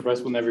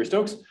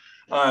Navier-Stokes,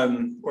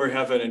 where we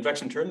have an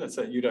advection term, that's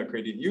a U dot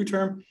gradient U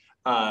term,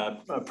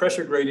 a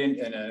pressure gradient,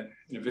 and a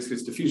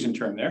viscous diffusion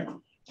term there.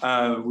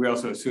 We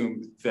also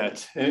assume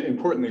that,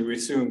 importantly, we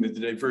assume that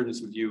the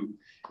divergence of U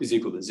is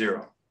equal to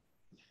 0.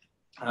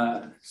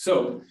 And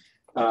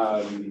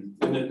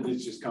then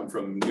it's just come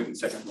from Newton's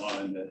second law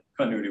and the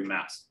continuity of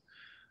mass.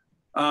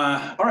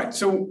 All right,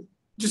 so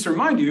just to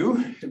remind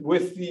you,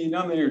 with the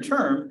nonlinear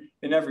term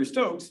in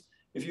Navier-Stokes,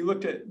 if you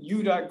looked at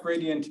u dot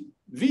gradient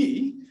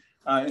v,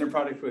 inner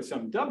product with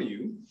some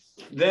w,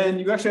 then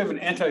you actually have an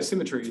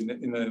anti-symmetry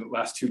in the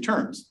last two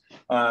terms.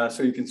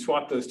 So you can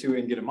swap those two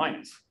and get a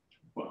minus.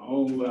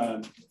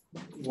 Well,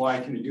 why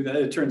can you do that?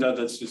 It turns out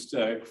that's just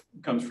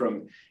comes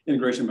from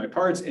integration by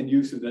parts and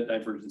use of that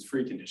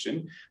divergence-free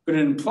condition. But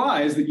it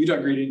implies that u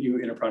dot gradient u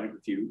inner product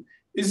with u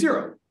is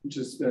 0, which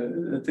is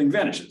the thing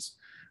vanishes.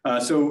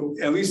 So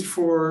at least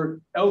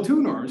for L2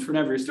 norms for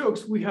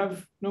Navier-Stokes, we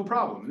have no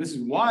problem. This is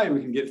why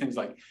we can get things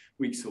like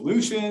weak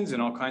solutions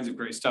and all kinds of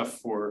great stuff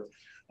for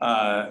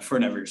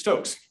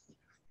Navier-Stokes.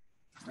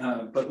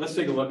 But let's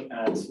take a look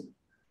at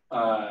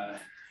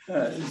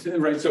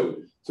right.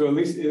 So at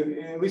least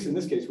in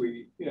this case,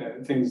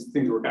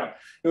 things work out.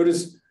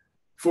 Notice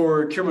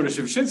for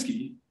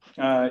Kuramoto-Sivashinsky,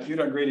 u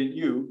dot gradient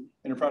u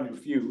inner product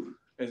with u,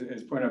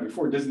 as pointed out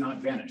before, does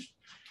not vanish.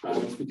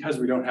 It's because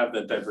we don't have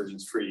that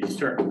divergence-free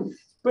term.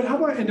 But how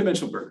about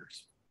n-dimensional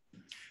burgers?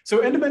 So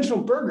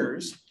n-dimensional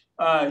burgers,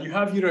 you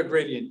have u dot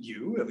gradient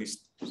u, at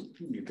least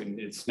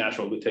it's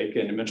natural to take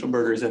n-dimensional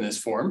burgers in this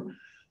form.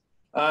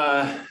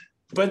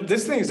 But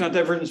this thing is not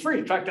divergence-free.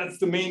 In fact, that's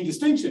the main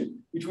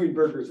distinction between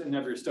burgers and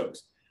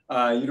Navier-Stokes.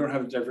 You don't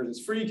have a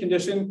divergence-free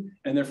condition,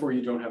 and therefore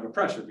you don't have a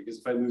pressure, because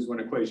if I lose one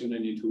equation, I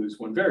need to lose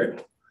one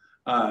variable.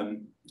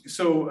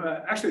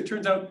 Actually, it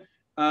turns out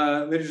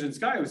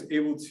Larios was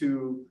able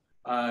to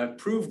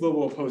prove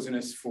global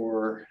opposedness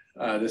for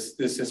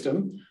this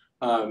system.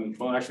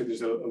 Well, actually,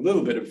 there's a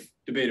little bit of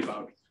debate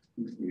about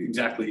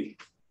exactly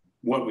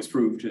what was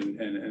proved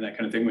and that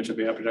kind of thing, which I'll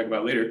be happy to talk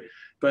about later.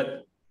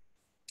 But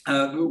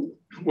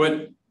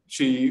what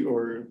she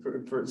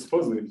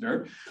supposedly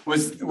observed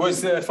was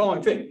the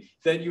following thing: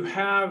 that you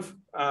have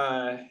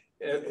an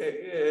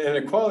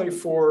equality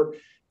for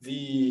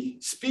the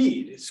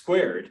speed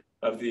squared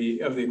of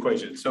the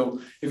equation. So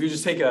if you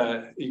just take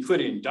a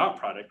Euclidean dot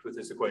product with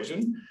this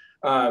equation,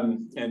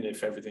 and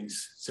if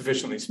everything's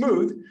sufficiently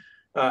smooth,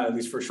 at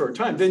least for a short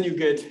time, then you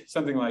get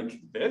something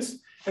like this.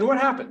 And what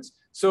happens?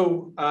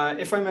 So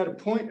if I'm at a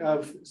point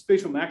of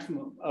spatial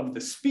maximum of the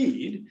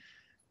speed,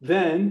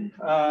 then,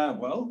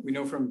 well, we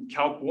know from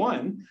Calc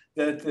 1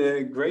 that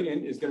the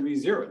gradient is going to be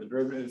 0.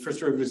 The first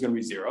derivative is going to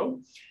be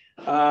 0.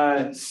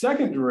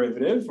 Second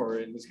derivative, or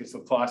in this case,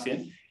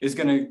 Laplacian, is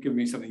going to give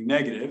me something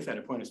negative at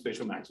a point of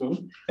spatial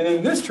maximum. And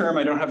then this term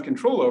I don't have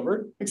control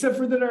over, except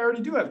for that I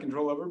already do have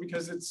control over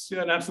because it's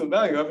an absolute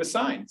value of a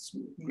sign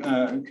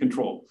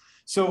control.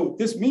 So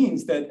this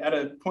means that at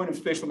a point of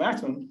spatial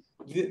maximum,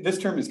 this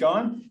term is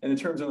gone and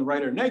the terms on the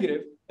right are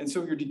negative. And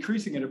so you're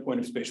decreasing at a point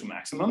of spatial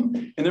maximum,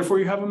 and therefore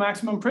you have a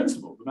maximum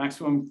principle. The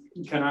maximum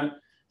cannot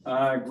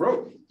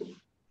grow.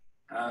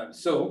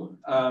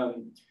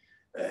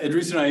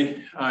 Idris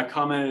and I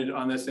commented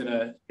on this in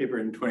a paper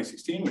in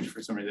 2016, which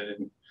for some reason I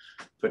didn't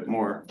put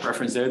more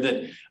reference there,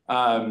 that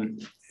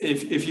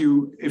if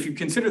you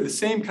consider the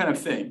same kind of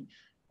thing,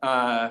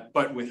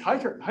 but with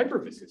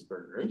hyperviscous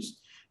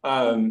burgers,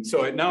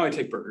 so now I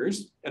take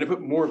burgers and I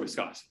put more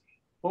viscosity.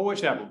 Well, what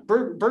should happen?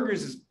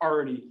 Burgers is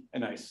already a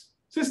nice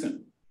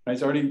system. Right?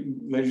 It's already,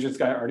 Larios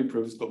guy already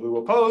proves globally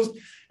opposed,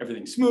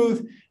 everything's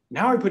smooth.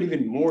 Now I put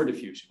even more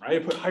diffusion,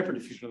 right? I put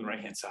hyperdiffusion on the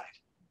right-hand side,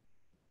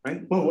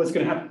 right? Well, what's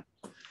gonna happen?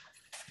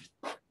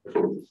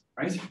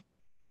 Right?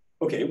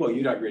 Okay, well,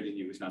 u dot gradient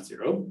u is not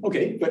 0.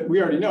 Okay, but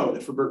we already know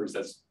that for burgers,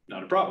 that's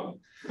not a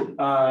problem.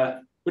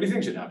 What do you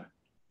think should happen?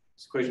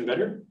 Is the equation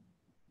better?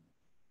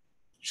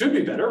 Should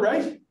be better,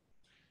 right?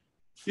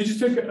 You just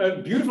took a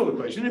beautiful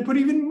equation and put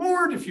even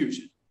more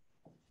diffusion,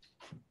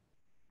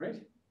 right?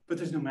 But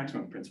there's no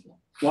maximum principle.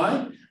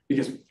 Why?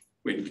 Because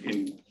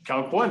in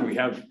Calc 1, we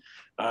have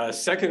a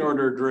second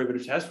order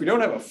derivative test. We don't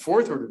have a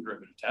fourth order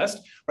derivative test,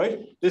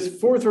 right? This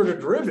fourth order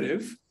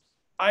derivative,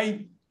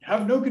 I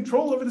have no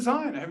control over the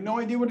sign. I have no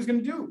idea what it's going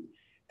to do.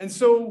 And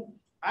so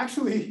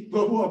actually,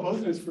 global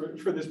opposedness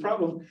for this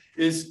problem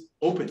is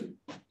open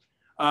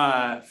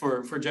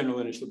for general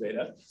initial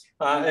beta.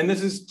 And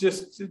this is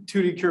just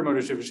 2D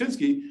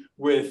Kuramoto-Sivashinsky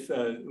with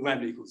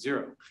lambda equals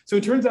 0. So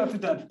it turns out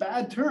that that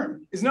bad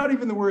term is not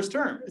even the worst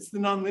term. It's the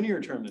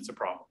nonlinear term that's a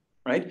problem,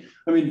 right?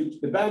 I mean,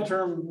 the bad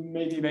term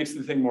maybe makes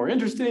the thing more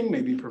interesting,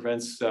 maybe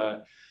prevents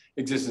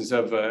existence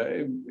of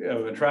an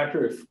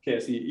attractor if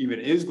KSE even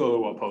is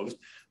globally opposed,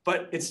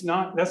 but it's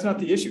not. That's not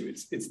the issue.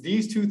 It's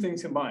these two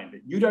things combined.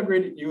 That u dot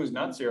gradient u is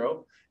not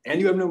 0, and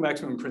you have no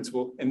maximum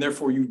principle, and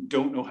therefore you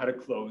don't know how to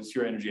close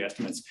your energy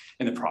estimates,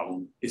 and the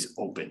problem is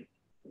open,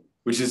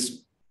 which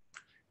is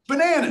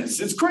bananas.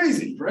 It's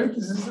crazy, right?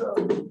 This is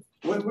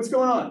what's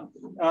going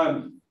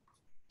on.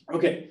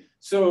 Okay,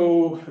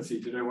 so let's see.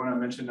 Did I want to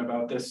mention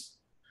about this?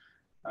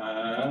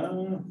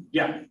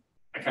 Yeah,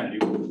 I kind of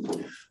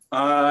do.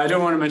 I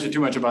don't want to mention too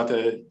much about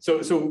the.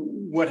 So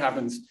what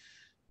happens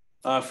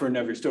for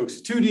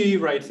Navier-Stokes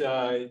 2D, right?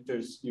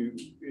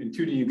 In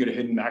 2D you get a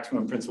hidden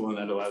maximum principle, and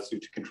that allows you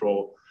to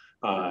control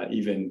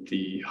even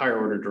the higher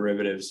order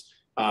derivatives.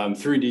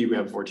 3D we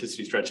have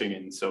vorticity stretching,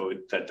 and so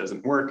that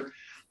doesn't work.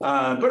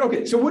 But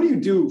okay, so what do you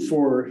do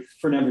for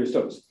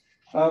Navier-Stokes?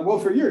 Well,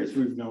 for years,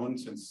 we've known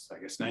since, I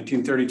guess,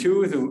 1932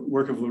 with the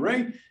work of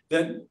Luray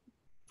that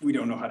we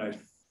don't know how to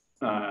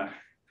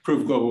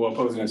prove global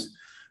well-posedness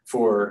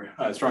for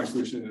a strong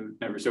solution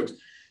of Navier-Stokes.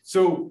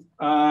 So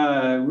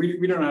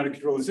we don't know how to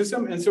control the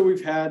system. And so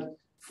we've had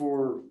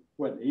for,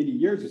 what, 80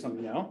 years or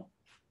something now,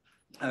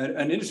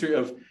 an industry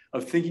of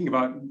thinking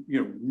about,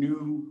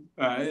 new,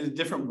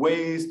 different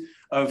ways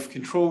of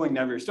controlling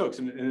Navier-Stokes.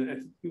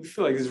 And I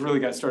feel like this really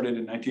got started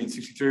in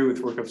 1963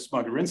 with work of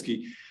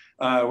Smagorinsky,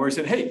 where he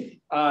said, hey,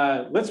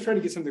 let's try to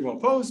get something well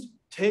posed,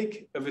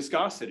 take a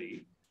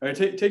viscosity, or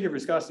take your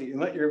viscosity and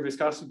let your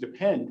viscosity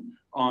depend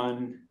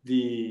on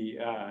he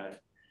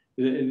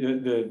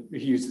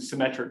used a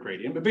symmetric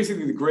gradient, but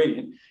basically the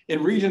gradient.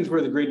 In regions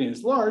where the gradient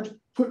is large,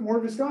 put more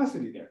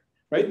viscosity there.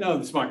 Right now,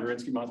 the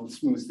Smagorinsky model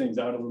smooths things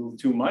out a little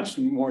too much,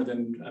 more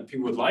than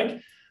people would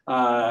like.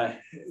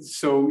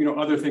 So,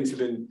 other things have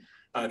been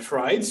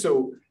tried.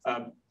 So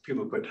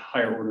people put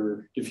higher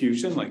order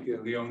diffusion, like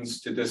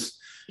Larios did this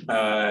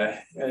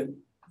back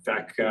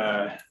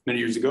many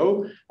years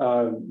ago.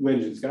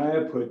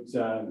 Navier-Stokes put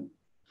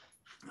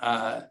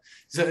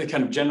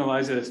kind of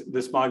generalized the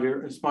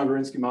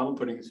Smagorinsky model,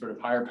 putting sort of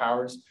higher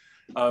powers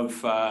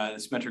of the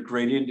symmetric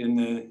gradient in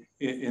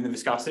the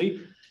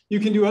viscosity. You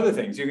can do other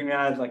things. You can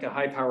add like a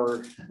high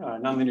power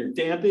nonlinear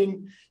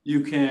damping. You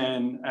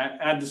can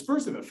add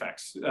dispersive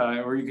effects,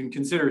 or you can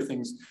consider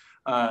things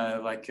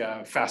like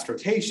fast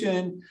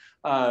rotation.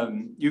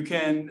 You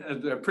can,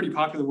 a pretty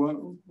popular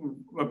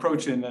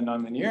approach in the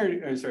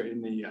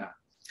in the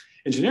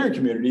engineering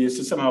community is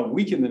to somehow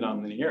weaken the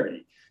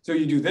nonlinearity. So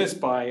you do this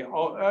by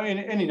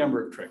any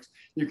number of tricks.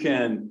 You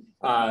can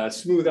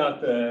smooth out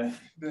the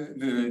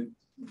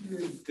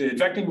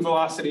ejecting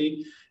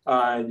velocity.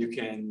 You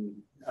can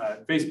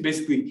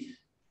basically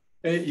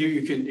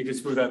you can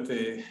smooth out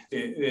the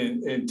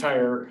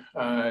entire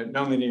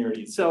nonlinearity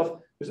itself.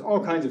 There's all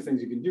kinds of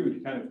things you can do to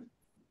kind of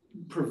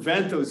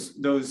prevent those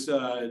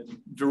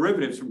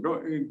derivatives from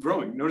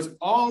growing. Notice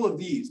all of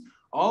these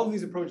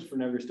approaches for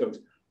Navier-Stokes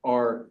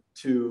are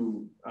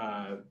to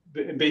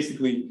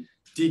basically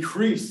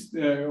decrease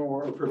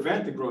or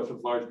prevent the growth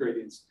of large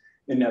gradients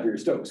in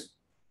Navier-Stokes.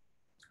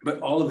 But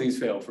all of these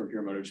fail for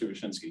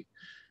Kuramoto-Sivashinsky,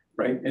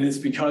 right? And it's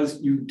because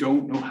you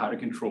don't know how to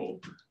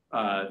control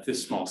the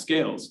small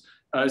scales,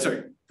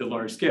 the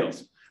large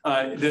scales.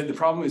 The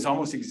problem is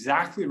almost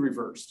exactly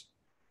reversed.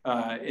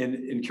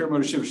 In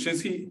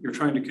Kuramoto-Sivashinsky, you're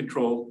trying to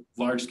control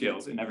large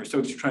scales. In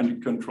Navier-Stokes, you're trying to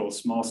control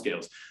small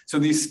scales. So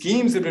these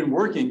schemes have been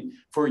working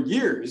for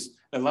years.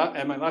 At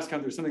my last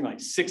count, there's something like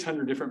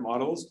 600 different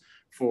models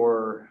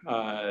for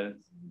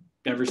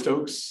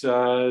Navier-Stokes,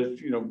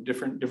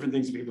 different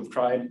things that people have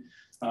tried.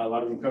 A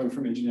lot of them coming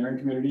from engineering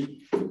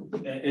community,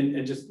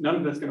 and just none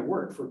of that's going to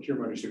work for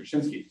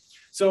Kuramoto-Sivashinsky.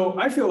 So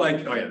I feel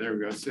like, oh yeah, there we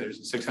go. So there's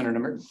a 600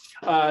 number.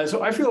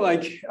 So I feel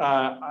like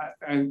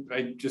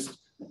I just,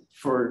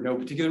 for no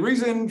particular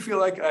reason, feel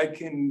like I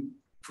can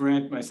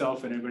grant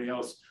myself and anybody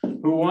else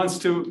who wants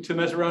to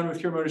mess around with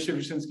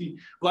Kuramoto-Sivashinsky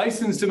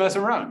license to mess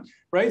around,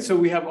 right? So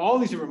we have all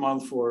these different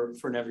models for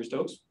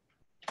Navier-Stokes.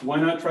 Why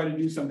not try to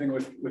do something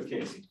with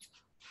KSE?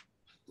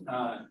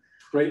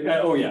 Right?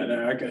 Oh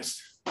yeah, I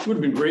guess. It would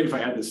have been great if I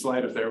had this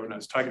slide up there when I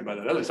was talking about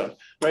that other stuff,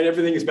 right?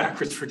 Everything is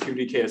backwards for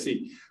 2D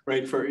KSE,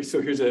 right? So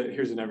here's a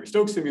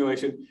Navier-Stokes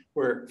simulation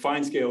where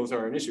fine scales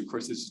are an issue. Of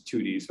course, this is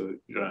 2D, so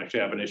you don't actually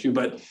have an issue,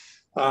 but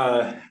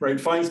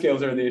right, fine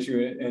scales are the issue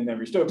in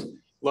Navier-Stokes.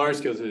 Large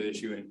scales are the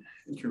issue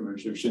in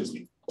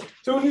Kuramoto-Sivashinsky.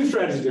 So new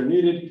strategies are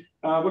needed.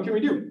 What can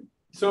we do?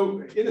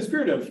 So in the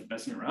spirit of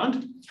messing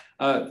around,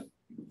 a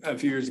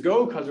few years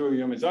ago, Kazuo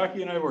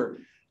Yamazaki and I were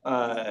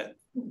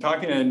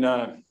talking,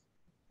 and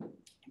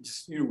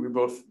we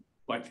both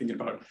like thinking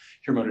about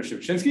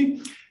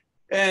Kuramoto-Sivashinsky,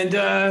 and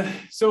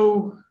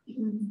so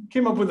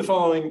came up with the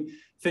following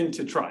thing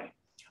to try.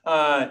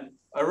 I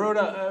wrote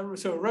out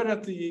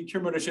the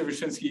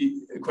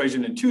Kuramoto-Sivashinsky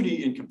equation in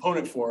 2D in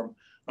component form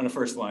on the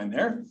first line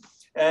there,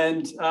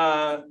 and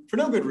for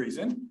no good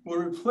reason, we'll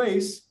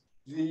replace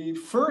the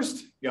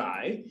first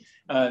guy,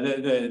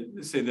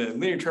 the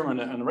linear term on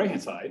the right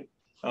hand side.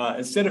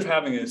 Instead of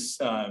having this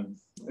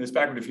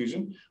backward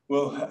diffusion,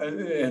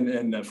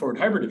 and forward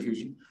hybrid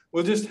diffusion,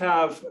 we'll just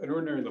have an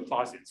ordinary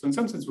Laplacian. So in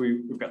some sense,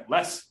 we've got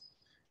less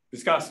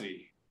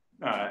viscosity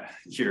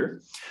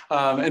here.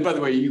 And by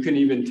the way, you can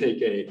even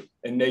take a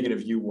negative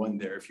U1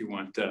 there if you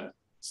want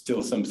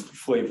still some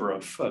flavor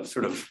of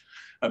sort of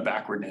a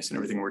backwardness, and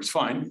everything works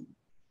fine.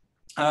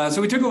 So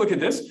we took a look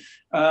at this,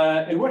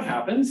 and what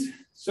happens?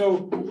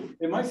 So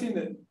it might seem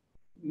that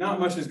not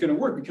much is going to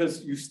work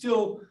because you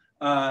still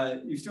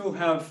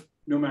have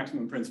no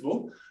maximum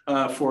principle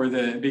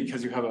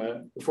because you have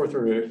a fourth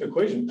order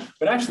equation.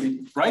 But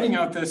actually, writing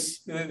out the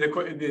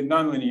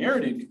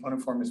nonlinearity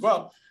component form as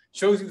well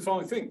shows you the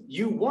following thing: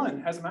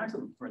 U1 has a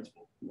maximum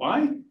principle.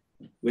 Why?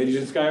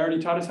 Larios already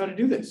taught us how to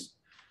do this,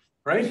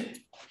 right?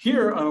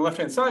 Here on the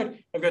left-hand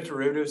side, I've got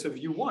derivatives of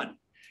U1,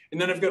 and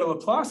then I've got a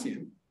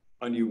Laplacian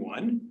on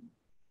U1,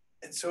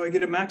 and so I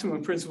get a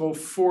maximum principle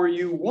for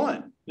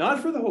U1, not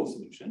for the whole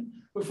solution,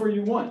 but for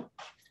U1.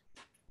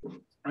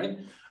 right?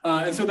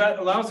 And so that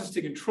allows us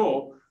to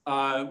control,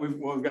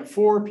 we've got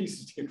 4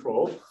 pieces to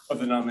control of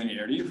the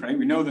nonlinearity, right?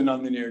 We know the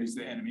nonlinearity is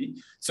the enemy.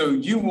 So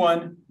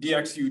U1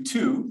 dx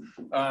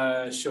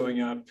U2 showing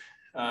up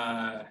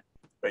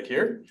right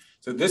here.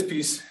 So this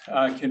piece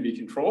can be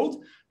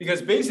controlled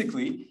because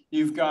basically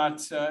you've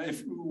got,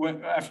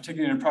 after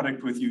taking in a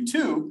product with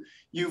U2,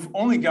 you've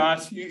only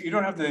got, you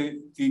don't have the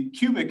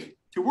cubic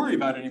to worry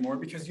about anymore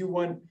because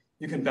U1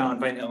 you can bound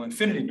by an L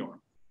infinity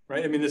norm,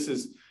 right? I mean, this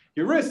is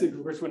heuristic.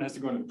 Of course, one has to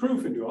go into the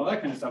proof and do all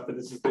that kind of stuff, but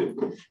this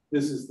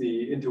is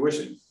the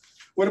intuition.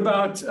 What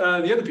about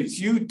the other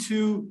piece,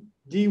 U2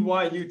 dy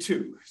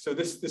U2? So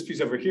this piece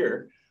over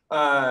here,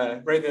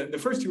 right? The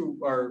first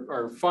 2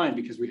 are fine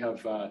because we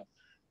have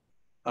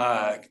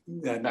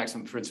that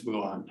maximum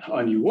principle on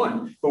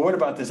U1. But what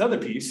about this other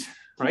piece,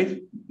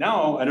 right?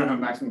 Now I don't have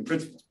a maximum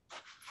principle,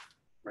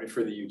 right,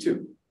 for the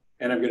U2,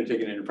 and I'm going to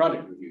take an inner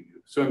product with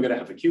U2, so I'm going to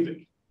have a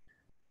cubic.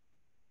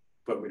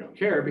 But we don't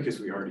care because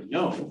we already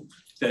know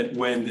that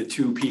when the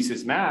 2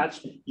 pieces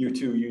match,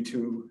 U2 dy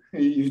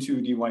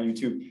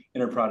U2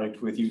 inner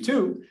product with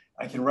U2,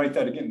 I can write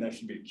that again. That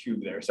should be a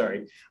cube there,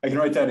 sorry. I can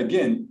write that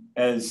again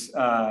as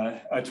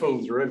a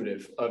total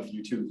derivative of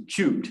U2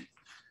 cubed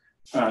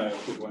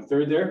with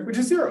 1/3 there, which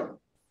is 0.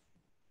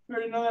 We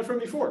already know that from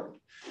before.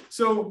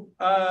 So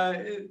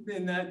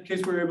in that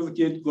case, we were able to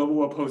get global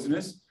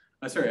well-posedness.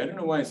 Sorry, I don't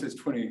know why it says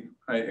 20.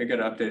 I got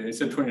to update it. It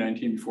said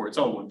 2019 before. It's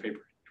all one paper,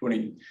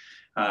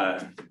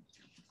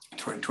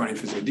 2020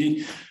 phys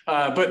D.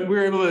 But we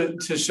were able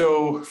to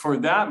show for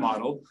that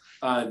model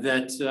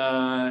that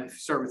if you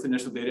start with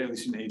initial data, at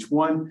least in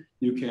H1,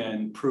 you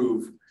can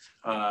prove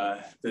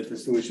that the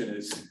solution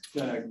is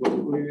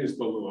globally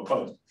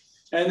well-posed.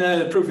 And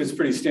the proof is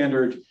pretty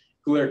standard,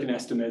 Galerkin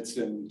estimates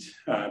and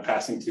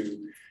passing to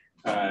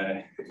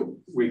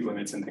weak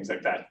limits and things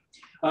like that.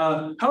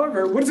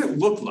 However, what does it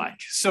look like?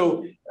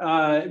 So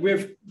we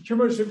have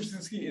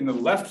Kuramoto-Sivashinsky in the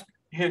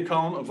left-hand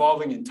column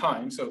evolving in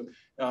time. So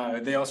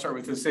they all start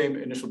with the same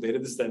initial data.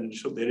 This is that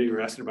initial data you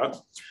were asking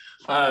about.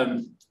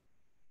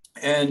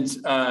 And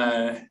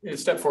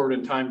step forward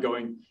in time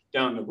going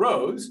down the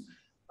rows.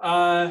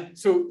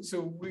 So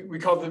we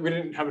called it, we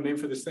didn't have a name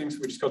for this thing, so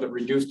we just called it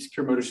reduced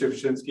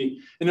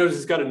Kuramoto-Sivashinsky. And notice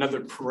it's got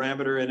another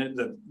parameter in it,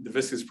 the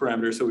viscous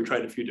parameter, so we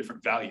tried a few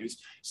different values.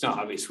 It's not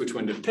obvious which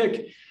one to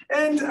pick.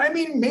 And I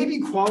mean, maybe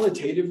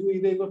qualitatively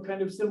they look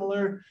kind of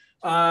similar,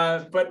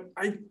 but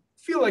I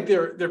feel like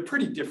they're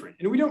pretty different.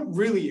 And we don't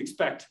really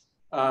expect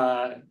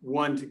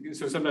one to,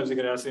 so sometimes they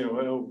get asked,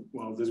 well,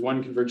 does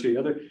one converge to the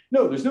other?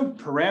 No, there's no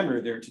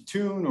parameter there to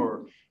tune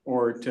or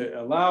to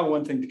allow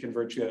one thing to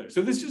converge to the other.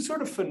 So this is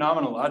sort of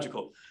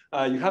phenomenological.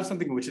 You have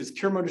something which is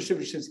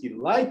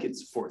Kuramoto-Sivashinsky-like,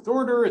 it's 4th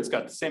order, it's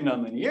got the same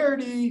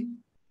nonlinearity,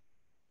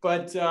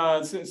 but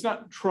it's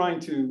not trying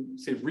to,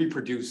 say,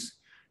 reproduce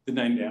the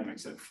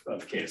dynamics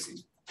of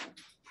KSE.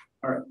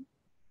 All right.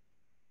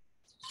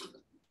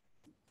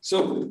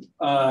 So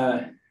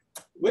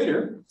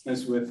later,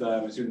 as with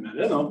my student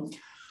Madeno,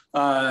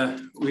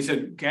 we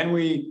said, can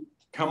we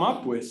come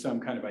up with some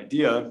kind of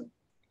idea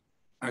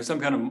or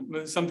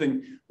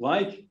something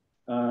like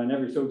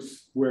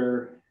Navier-Stokes,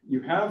 where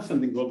you have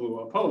something globally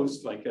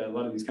well-posed, like a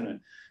lot of these kind of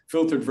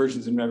filtered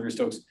versions of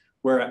Navier-Stokes,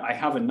 where I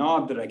have a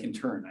knob that I can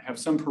turn. I have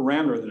some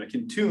parameter that I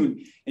can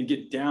tune and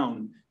get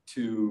down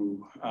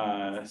to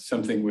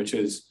something which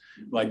is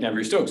like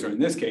Navier-Stokes, or in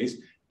this case,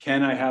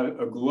 can I have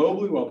a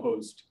globally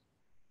well-posed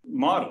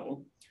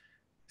model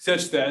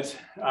such that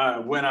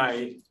when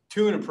I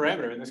tune a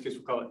parameter, in this case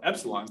we'll call it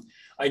epsilon,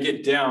 I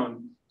get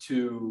down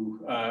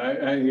to,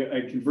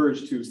 I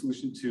converge to a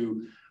solution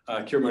to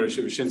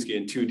Kuramoto-Sivashinsky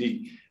in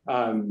 2D.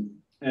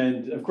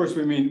 And of course,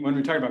 when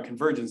we talk about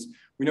convergence,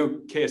 we know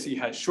KSE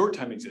has short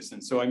time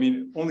existence. So I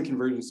mean, only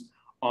convergence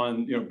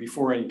on,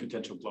 before any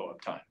potential blow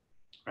up time,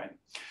 right?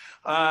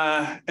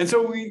 And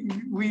so we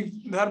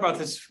thought about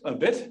this a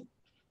bit.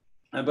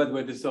 And by the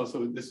way, this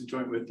is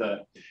joint with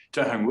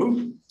Jiahang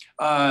Wu.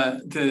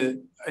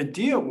 The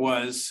idea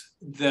was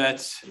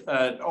that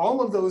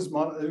all of those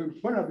models, we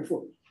pointed out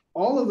before,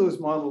 all of those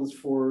models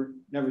for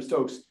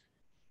Navier-Stokes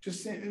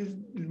just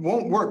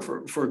won't work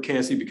for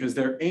KSE because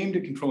they're aimed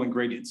at controlling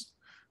gradients.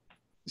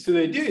 So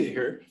the idea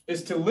here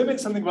is to limit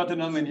something about the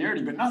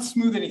nonlinearity, but not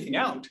smooth anything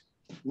out.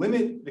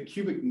 Limit the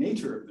cubic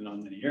nature of the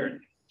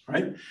nonlinearity,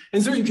 right?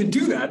 And so you can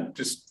do that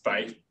just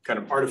by kind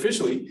of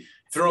artificially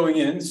throwing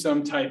in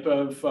some type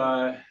of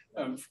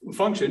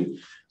function,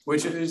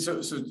 which is,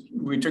 so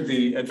we took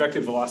the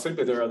advective velocity,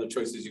 but there are other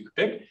choices you could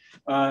pick,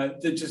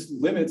 that just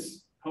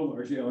limits how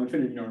large the L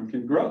infinity norm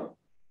can grow,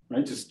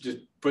 right? Just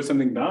put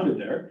something bounded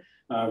there,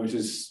 which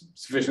is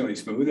sufficiently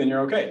smooth, and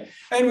you're okay.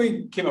 And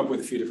we came up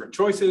with a few different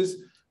choices.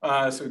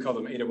 So we call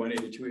them eta 1,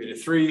 eta 2, eta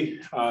 3.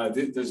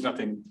 There's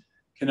nothing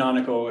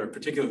canonical or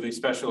particularly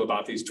special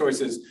about these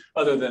choices,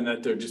 other than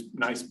that they're just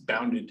nice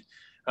bounded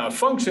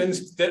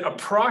functions that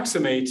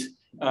approximate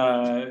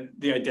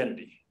the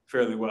identity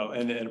fairly well,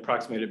 and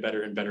approximate it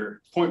better and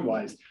better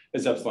point-wise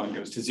as epsilon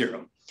goes to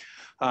 0.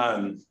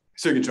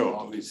 So you can show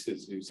all these,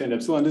 as you send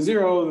epsilon to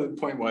 0,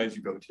 point-wise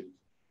you go to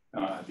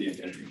the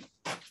identity.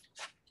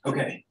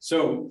 Okay,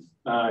 so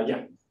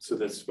yeah, so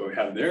that's what we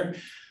have there.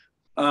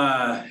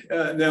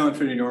 The L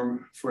infinity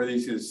norm for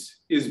these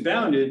is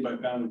bounded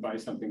by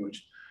something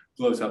which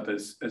blows up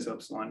as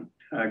epsilon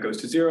goes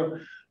to 0.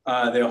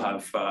 They'll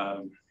have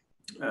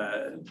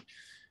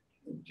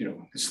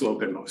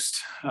slope at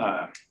most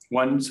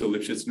 1, so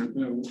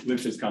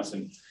Lipschitz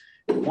constant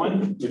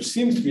 1, which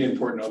seems to be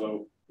important,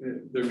 although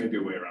there may be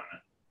a way around it.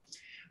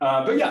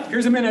 But yeah,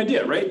 here's the main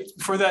idea, right?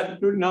 For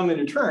that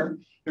nonlinear term,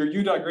 your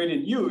u dot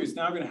gradient u is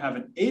now going to have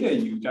an eta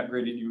u dot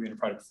gradient u inner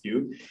product with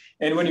u.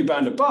 And when you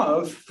bound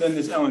above, then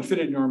this L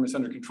infinity norm is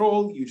under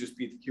control. You just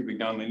beat the cubic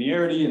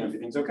nonlinearity and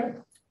everything's okay.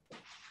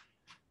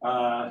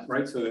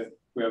 Right, so that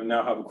we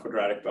now have a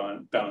quadratic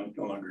bound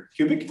no longer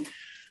cubic.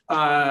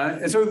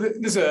 And so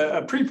this is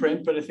a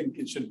preprint, but I think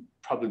it should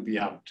probably be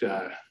out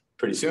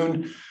pretty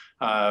soon.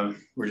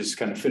 We're just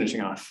kind of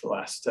finishing off the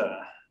last,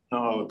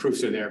 all the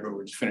proofs are there, but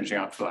we're just finishing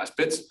off the last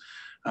bits.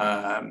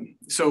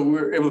 So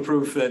we're able to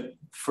prove that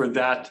for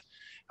that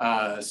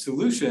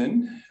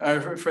solution,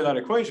 for that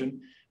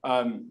equation,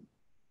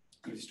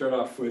 we start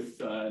off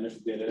with initial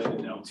data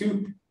in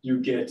L2, you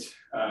get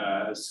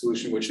a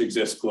solution which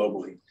exists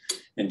globally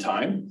in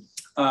time.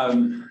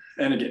 And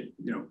again,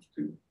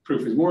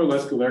 proof is more or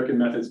less Galerkin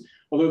methods,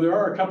 although there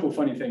are a couple of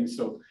funny things.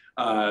 So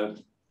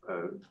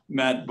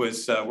Matt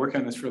was working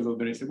on this for a little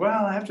bit. He said,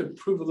 well, I have to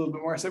prove a little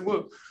bit more. I said,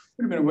 well,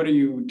 wait a minute, what are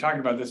you talking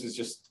about? This is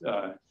just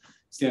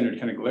standard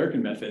kind of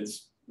Galerkin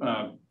methods,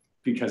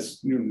 because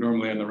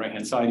normally on the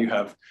right-hand side, you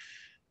have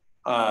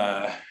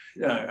a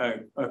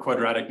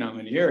quadratic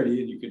nonlinearity,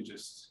 and you can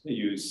just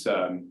use,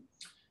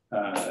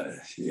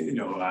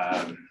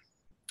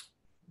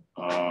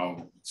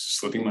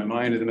 slipping my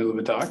mind in the middle of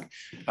a talk,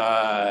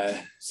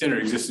 standard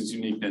existence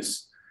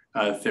uniqueness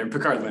theorem,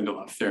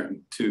 Picard-Lindelof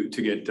theorem to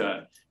get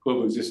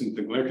global existence of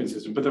the Galerkin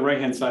system. But the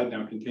right-hand side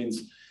now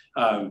contains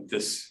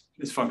this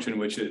function,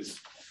 which is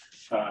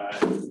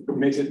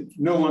makes it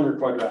no longer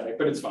quadratic,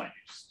 but it's fine.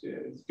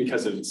 It's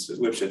because of its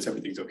Lipschitz,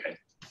 everything's okay.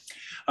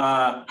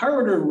 Higher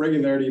order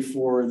regularity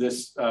for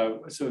this,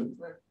 so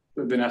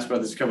I've been asked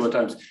about this a couple of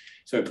times,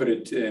 so I put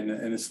it in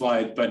a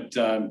slide, but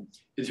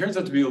it turns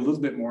out to be a little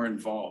bit more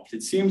involved.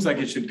 It seems like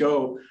it should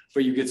go,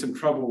 but you get some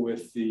trouble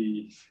with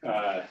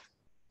that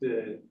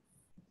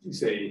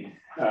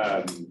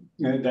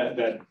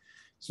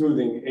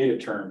smoothing eta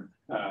term.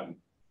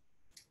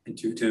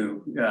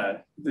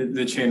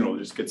 The chain rule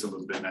just gets a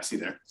little bit messy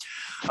there.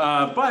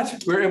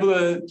 But we're able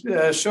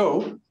to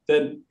show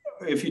that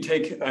if you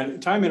take a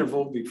time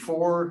interval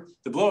before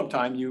the blow-up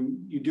time,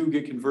 you do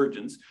get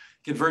convergence.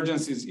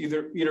 Convergence is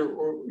either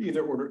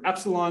order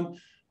epsilon,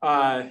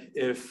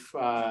 if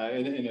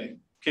in a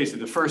case of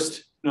the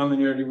first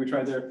nonlinearity we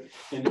tried there,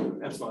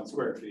 and epsilon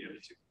squared for the other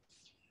two.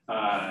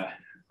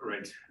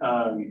 Right.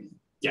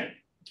 Yeah.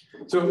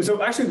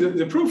 So actually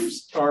the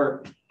proofs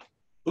are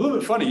a little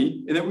bit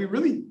funny in that we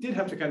really did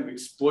have to kind of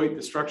exploit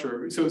the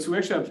structure. So we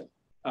actually have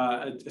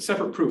a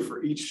separate proof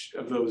for each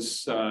of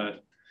those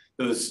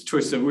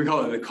choices. We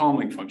call it the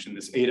calming function,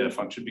 this eta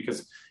function,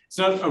 because it's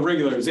not a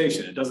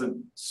regularization. It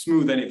doesn't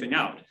smooth anything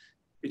out.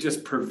 It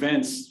just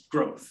prevents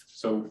growth.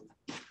 So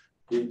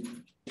we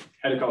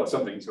had to call it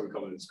something, so we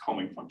call it this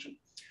calming function.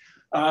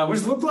 What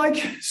does it look like?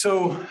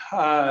 So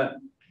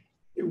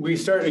we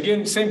start,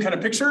 again, same kind of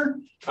picture.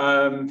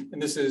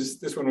 And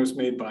this one was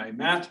made by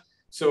Matt.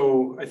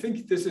 So I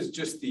think this is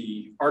just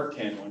the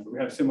arctan one, but we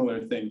have similar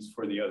things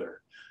for the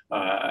other,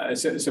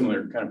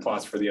 similar kind of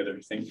plots for the other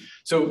thing.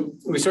 So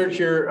we start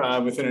here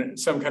with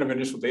some kind of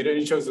initial data.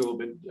 It shows a little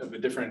bit of a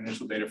different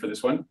initial data for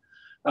this one.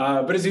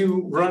 But as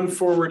you run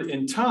forward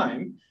in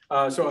time,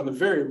 so on the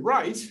very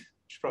right,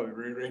 I should probably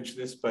rearrange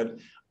this, but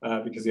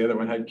because the other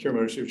one had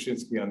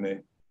Kuramoto-Sivashinsky on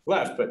the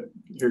left, but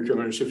here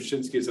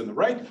Kuramoto-Sivashinsky is on the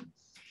right.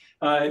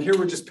 And here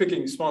we're just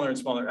picking smaller and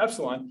smaller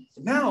epsilon.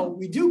 Now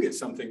we do get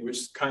something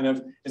which kind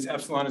of, as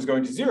epsilon is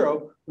going to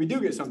 0, we do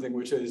get something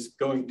which is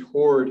going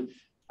toward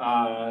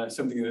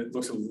something that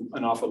looks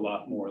an awful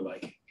lot more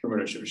like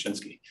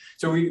Kuramoto-Sivashinsky.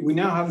 So we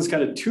now have this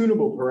kind of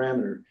tunable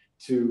parameter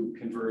to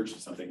converge to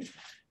something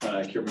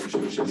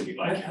Kuramoto-Sivashinsky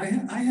like.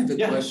 I have a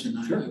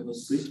question. Sure. I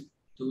was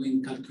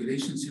doing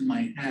calculations in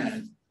my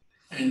head,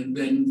 and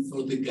then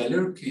for the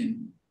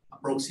Galerkin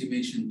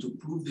approximation to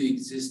prove the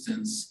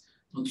existence,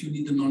 don't you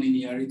need the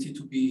nonlinearity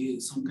to be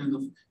some kind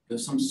of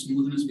some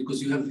smoothness,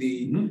 because you have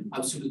the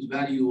absolute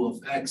value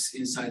of x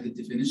inside the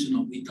definition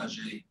of eta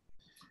j?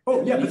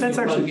 Oh yeah, but that's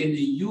actually actually plug in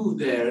the u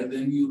there,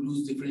 then you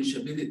lose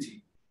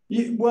differentiability.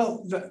 Yeah,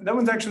 well, that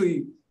one's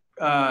actually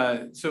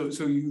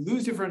so you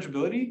lose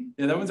differentiability.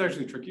 Yeah, that one's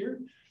actually trickier.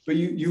 But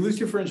you lose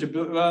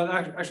differentiability. Well,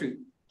 actually,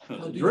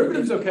 the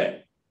derivative's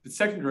okay. The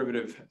second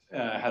derivative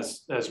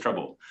has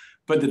trouble,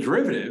 but the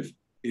derivative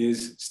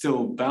is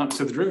still bound.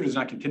 So the derivative is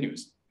not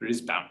continuous, but it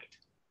is bounded.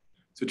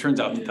 So it turns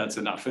out that that's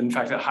enough. In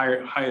fact, at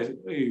higher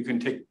you can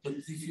take. But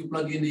if you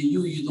plug in a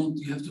u,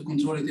 you have to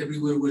control it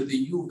everywhere where the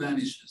u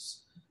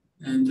vanishes.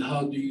 And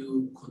how do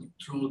you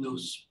control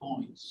those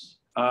points?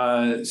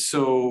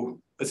 So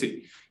let's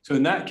see. So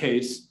in that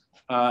case,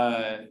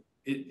 again,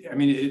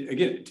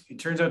 it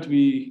turns out to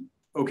be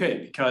okay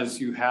because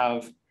you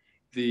have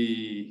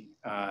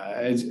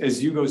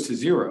as u goes to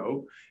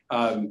 0,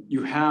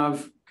 you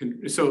have,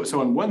 so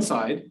on one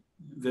side,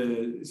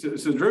 the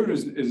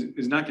derivative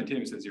is not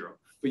continuous at 0,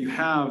 but you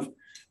have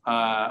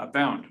a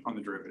bound on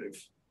the derivative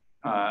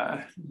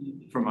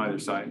from either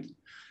side.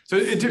 So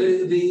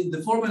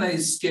the formula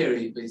is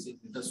scary,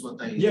 basically. That's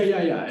what I.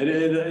 Yeah.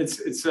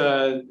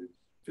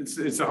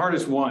 It's the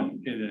hardest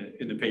one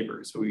in the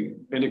paper. So we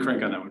had to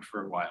crank on that one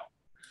for a while.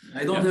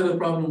 I don't have a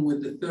problem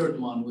with the third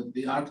one, with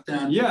the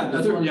arctan. Yeah,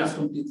 that one is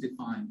completely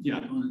fine.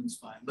 Yeah, that one is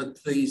fine.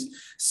 But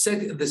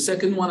the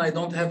second one, I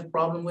don't have a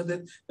problem with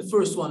it. The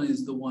first one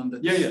is the one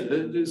that.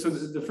 So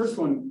the first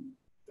one,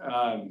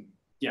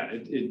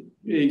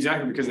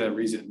 exactly because of that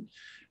reason,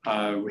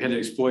 we had to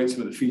exploit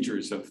some of the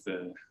features of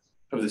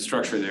the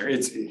structure there.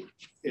 It's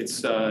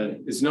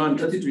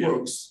non-trivial. It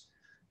works.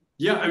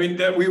 Yeah, I mean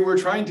that we were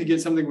trying to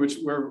get something we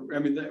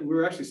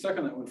were actually stuck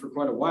on that one for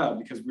quite a while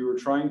because we were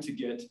trying to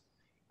get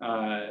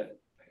a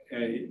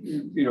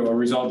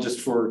result just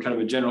for kind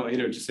of a general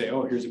ADO to say,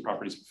 oh, here's the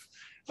properties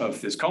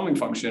of this calling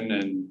function,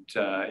 and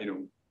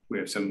we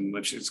have some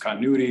Lipschitz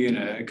continuity and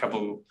a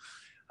couple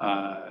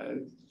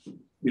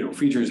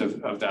features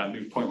of that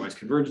new pointwise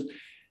convergence,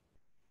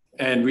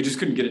 and we just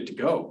couldn't get it to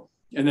go.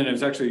 And then it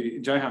was actually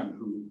Jaihan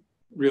who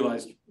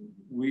realized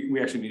we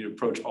actually need to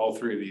approach all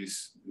three of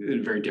these in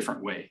a very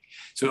different way.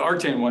 So the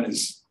arctan one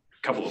is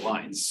a couple of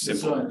lines,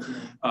 simple.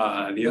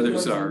 Right, the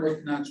others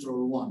are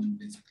natural one,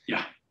 basically.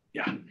 Yeah.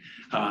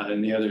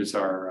 And the others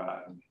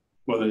are,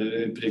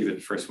 in particular,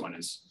 the first one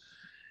is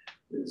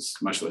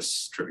much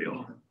less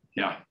trivial.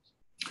 Yeah.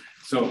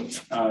 So,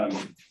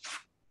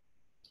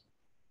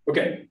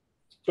 okay.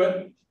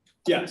 But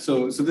yeah,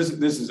 so this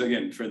is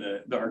again for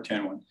the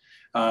arctan one.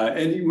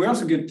 And we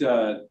also get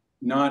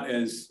not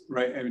as,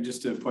 right, I mean,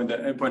 just to point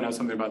out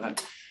something about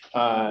that.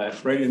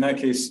 Right, in that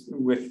case,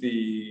 with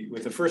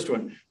the first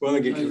one, we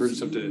only get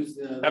convergence up to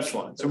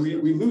epsilon. So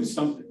we lose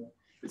something.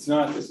 It's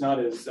not as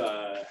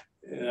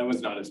that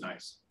was not as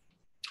nice.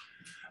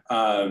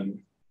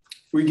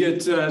 We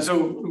get,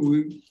 so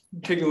we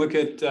take a look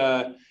at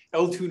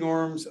L2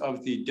 norms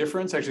of the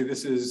difference. Actually,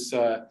 this is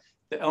the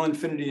L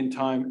infinity in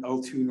time,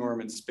 L2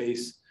 norm in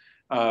space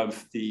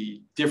of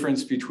the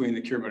difference between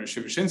the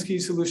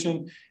Kuramoto-Sivashinsky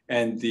solution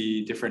and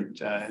the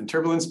different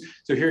turbulence.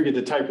 So here you get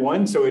the type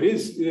 1. So it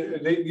is,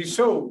 you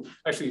show,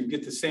 actually you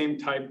get the same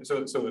type.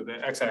 So the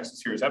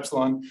x-axis here is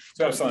epsilon.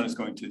 So epsilon is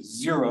going to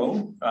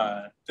 0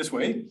 this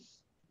way.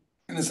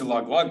 And this is a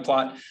log-log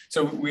plot.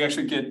 So we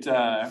actually get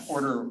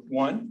order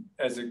 1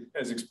 as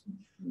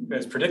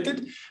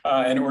predicted,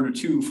 and order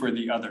 2 for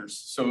the others.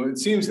 So it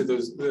seems that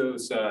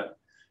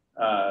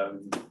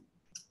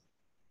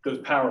those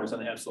powers on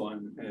the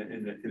epsilon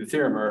in the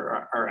theorem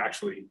are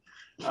actually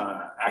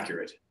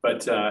accurate.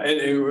 But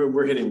and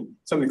we're hitting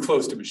something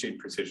close to machine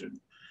precision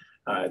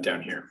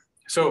down here.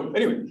 So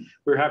anyway,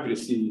 we're happy to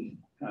see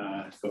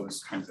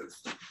those kinds of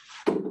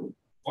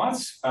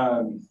plots.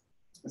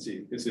 Let's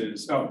see, this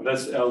is,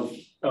 that's L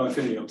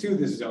infinity L2,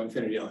 this is L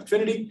infinity L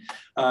infinity.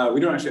 We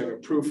don't actually have a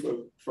proof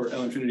for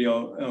L infinity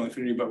L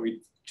infinity, but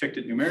we checked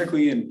it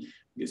numerically and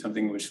we get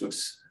something which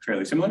looks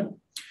fairly similar.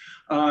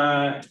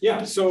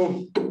 Yeah,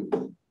 so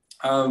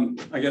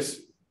I guess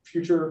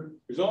future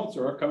results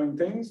or upcoming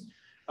things.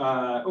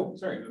 Oh,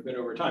 sorry, I've been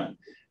over time.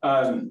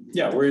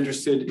 Yeah, we're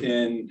interested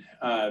in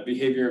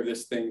behavior of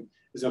this thing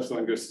as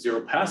epsilon goes to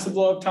 0 past the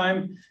blow up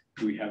time.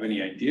 Do we have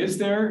any ideas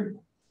there?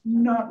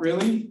 Not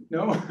really,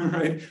 no,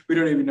 right? We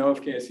don't even know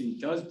if KSE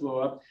does blow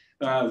up.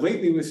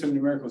 Lately with some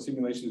numerical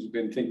simulations, we've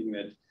been thinking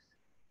that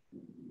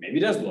maybe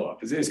it does blow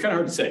up. It's kind of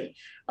hard to say.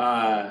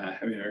 I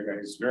mean,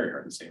 it's very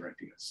hard to say, right?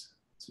 Because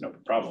it's an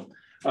open problem.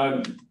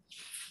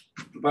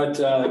 But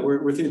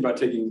we're thinking about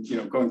taking,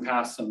 going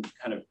past some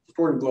kind of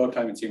reported blow up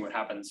time and seeing what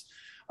happens.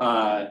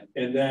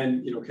 And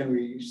then, can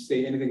we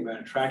say anything about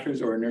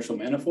attractors or inertial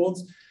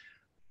manifolds?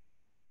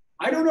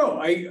 I don't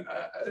know.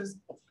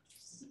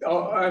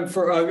 I've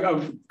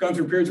gone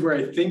through periods where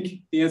I think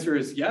the answer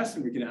is yes,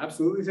 and we can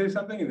absolutely say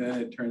something, and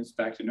then it turns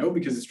back to no,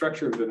 because the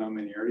structure of the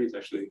nonlinearity is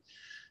actually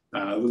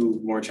a little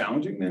more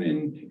challenging than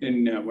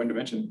in one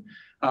dimension.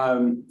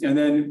 And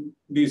then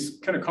these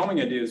kind of calming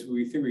ideas,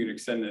 we think we can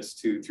extend this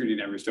to 3D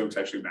Navier-Stokes.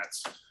 Actually,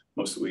 Matt's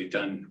mostly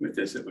done with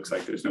this. It looks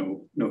like there's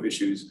no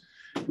issues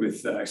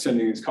with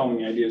extending these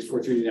calming ideas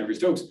for 3D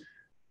Navier-Stokes.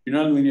 Your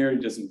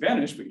nonlinearity doesn't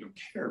vanish, but you don't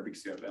care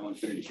because you have L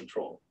infinity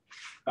control.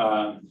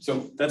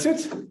 So that's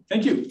it.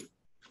 Thank you.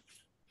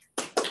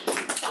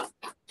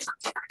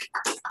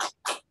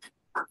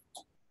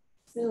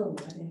 So,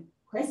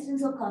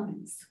 questions or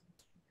comments?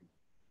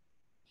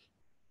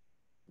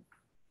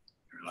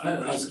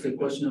 I'll ask a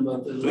question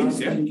about the last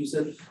thing you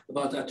said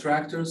about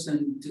attractors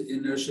and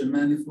inertial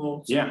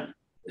manifolds. Yeah.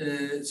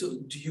 So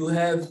do you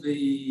have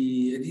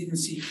I didn't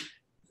see,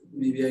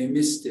 maybe I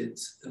missed it.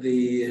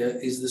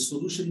 Is the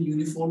solution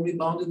uniformly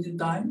bounded in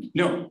time?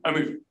 No, I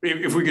mean,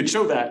 if we could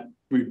show that,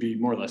 we'd be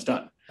more or less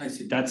done. I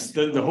see. That's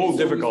the whole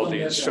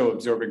difficulty is show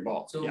absorbing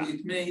ball. So yeah.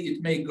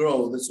 it may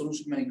grow, the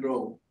solution may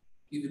grow,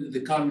 even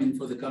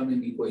for the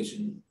Kalman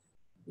equation.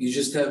 You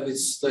just have,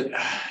 it's like.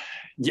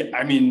 Yeah,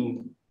 I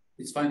mean.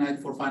 It's finite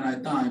for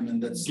finite time,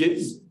 and that's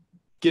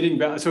getting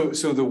bound.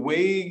 So the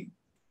way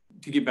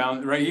to get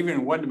bound, right? Even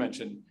in one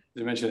dimension,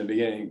 as I mentioned at the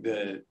beginning,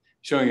 the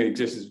showing it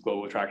exists as a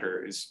global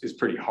attractor is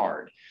pretty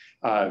hard.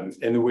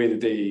 And the way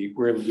that they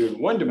were able to do it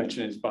in one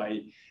dimension is by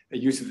the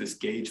use of this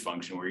gauge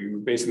function, where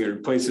you basically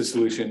replace the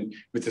solution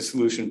with the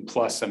solution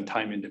plus some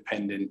time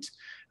independent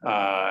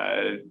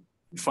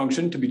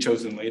function to be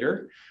chosen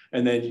later.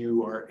 And then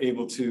you are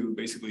able to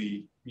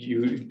basically,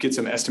 you get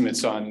some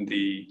estimates on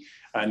the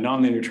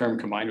nonlinear term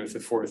combined with the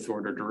fourth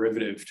order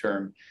derivative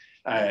term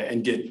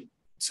and get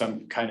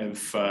some kind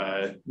of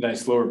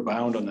nice lower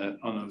bound on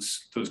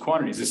those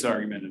quantities. This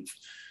argument of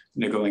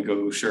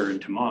Nikolenko, Schur,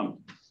 and Tamam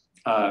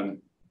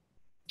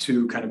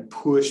to kind of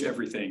push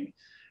everything.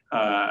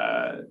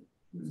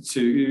 So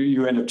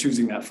you end up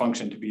choosing that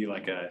function to be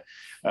like a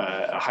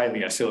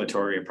highly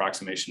oscillatory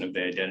approximation of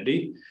the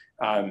identity.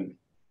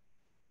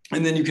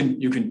 And then you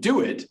can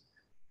do it.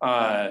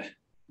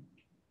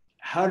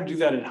 How to do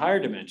that in higher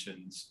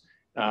dimensions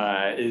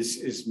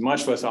is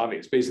much less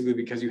obvious, basically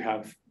because you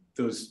have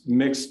those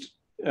mixed,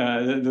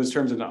 those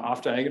terms in the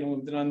off diagonal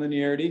of the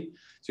nonlinearity.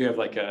 So you have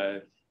like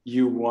a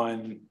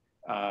U1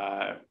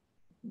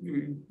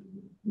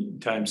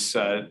 times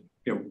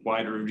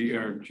y derivative,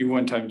 or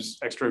U1 times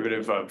x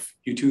derivative of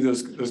U2,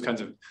 those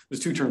kinds of, those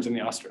two terms in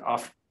the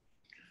off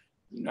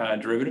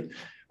derivative,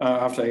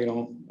 off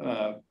diagonal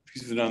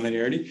pieces of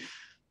nonlinearity.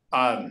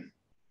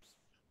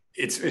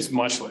 It's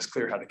much less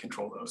clear how to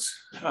control those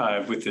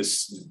with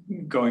this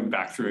going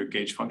back through a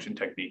gauge function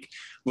technique,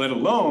 let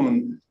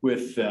alone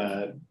with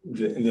the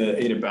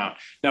eta bound.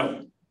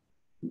 Now,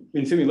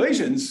 in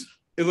simulations,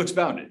 it looks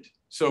bounded.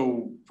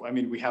 So, I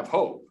mean, we have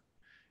hope,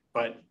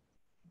 but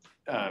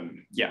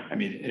yeah, I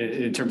mean,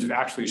 in terms of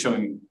actually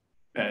showing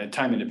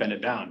time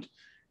independent bound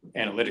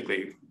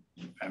analytically,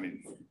 I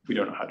mean, we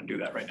don't know how to do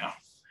that right now.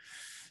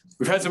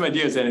 We've had some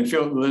ideas and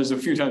there's a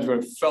few times where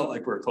it felt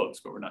like we're close,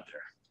 but we're not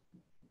there.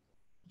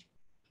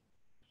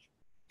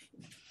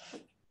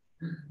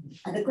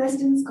 Other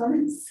questions,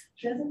 comments,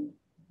 Trevor?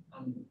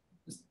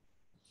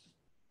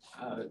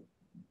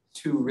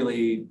 Two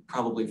really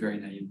probably very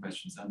naive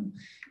questions.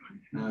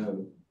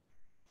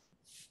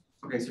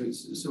 Okay,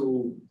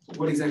 so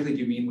what exactly do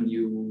you mean when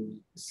you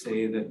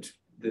say that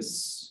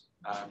this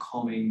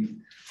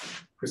calming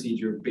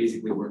procedure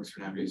basically works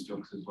for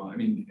Navier-Stokes as well? I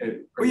mean,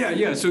 oh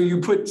yeah. So you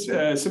put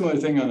a similar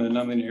thing on the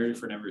nonlinearity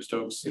for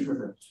Navier-Stokes,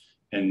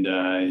 and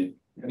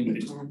I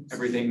mean,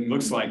 everything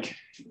looks like,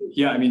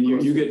 yeah. I mean,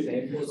 you get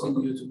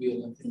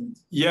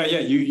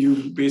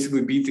you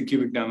basically beat the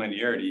cubic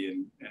nonlinearity,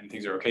 and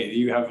things are okay.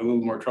 You have a little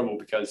more trouble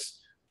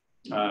because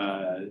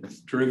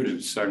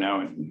derivatives are now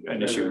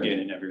an issue again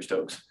in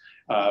Navier-Stokes.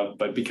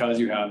 But because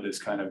you have this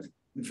kind of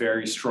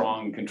very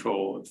strong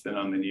control of the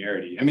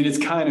nonlinearity, I mean, it's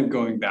kind of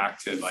going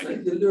back to like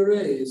the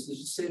Larios. It's the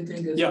same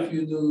thing as if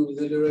you do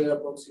the Larios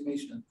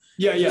approximation.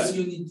 Just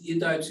you need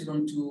eta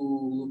epsilon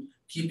to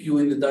keep you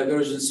in the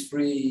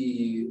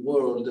divergence-free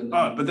world. And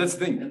but that's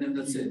the thing. And then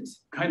that's it.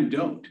 Kind of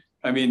don't.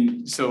 I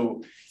mean,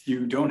 so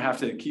you don't have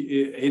to keep,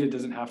 eta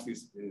doesn't have to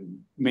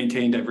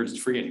maintain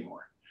divergence-free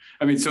anymore.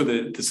 I mean, so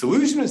the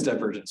solution is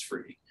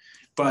divergence-free,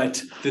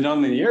 but the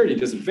nonlinearity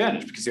doesn't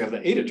vanish because you have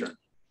the eta term.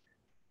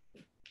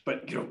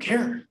 But you don't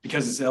care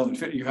because it's L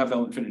infinity, you have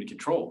L infinity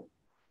control.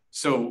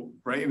 So,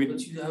 right, I mean.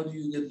 But how do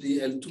you get the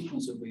L2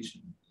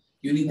 conservation?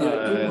 You need the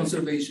L2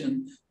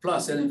 conservation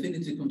plus L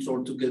infinity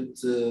control to get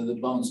the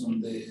bounds on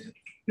the.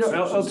 No,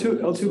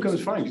 L2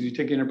 comes fine because you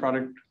take inner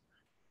product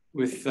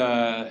with.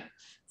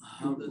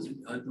 How does it?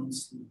 I don't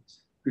see it.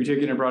 You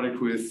take inner product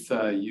with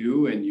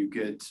U and you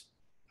get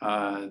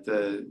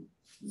the.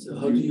 So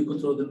how do you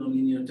control the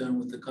nonlinear term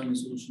with the Kalman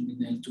solution in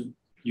L2?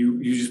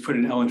 You just put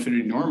an L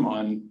infinity norm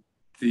on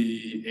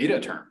the eta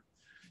term.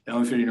 The L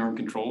infinity norm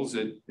controls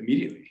it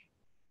immediately.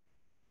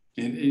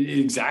 And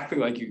exactly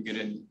like you get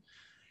in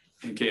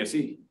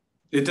KFC.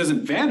 It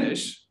doesn't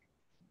vanish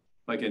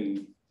like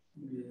in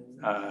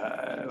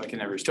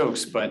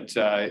Navier-Stokes, but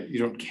you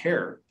don't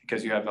care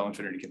because you have L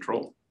infinity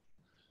control.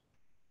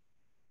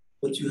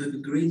 But you have a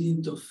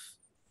gradient of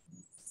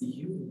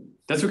U.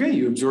 That's okay.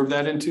 You absorb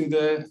that into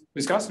the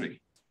viscosity.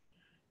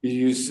 You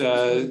use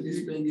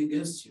It's playing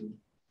against you.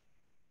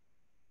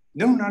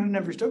 No, not in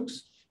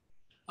Navier-Stokes.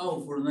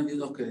 Oh, for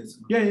Navier, okay.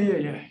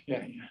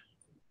 Yeah.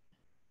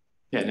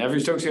 Yeah,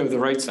 Navier-Stokes, you have the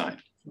right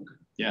sign. Okay.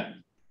 Yeah.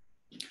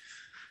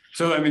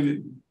 So I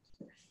mean,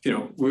 you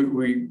know,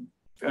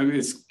 I mean,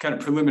 it's kind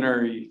of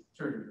preliminary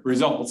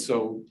results.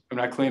 So I'm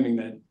not claiming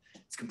that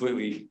it's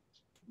completely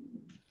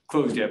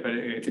closed yet, but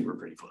I think we're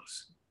pretty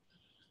close.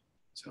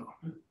 So.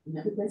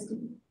 Another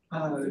question?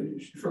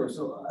 Sure.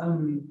 So,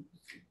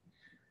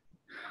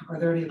 are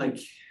there any like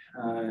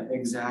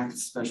exact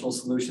special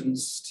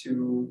solutions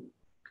to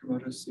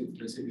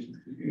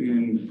Kuramoto-Sivashinsky?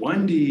 In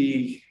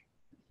 1D,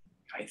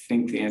 I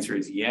think the answer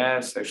is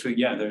yes. Actually,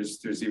 yeah.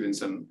 There's even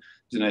there's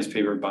a nice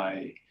paper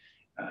by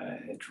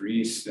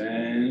Dries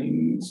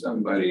and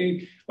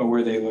somebody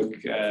where they look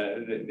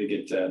they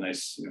get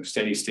nice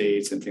steady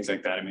states and things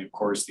like that. I mean, of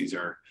course, these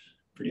are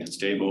pretty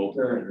unstable.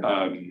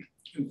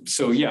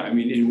 So yeah, I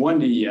mean, in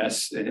 1D,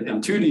 yes, and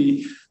in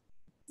 2D,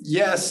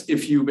 yes,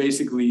 if you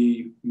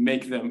basically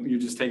make them, you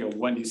just take a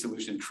 1D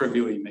solution,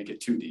 trivially make it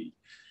 2D.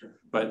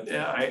 But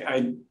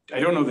I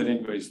don't know that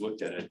anybody's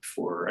looked at it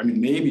for, I mean,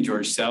 maybe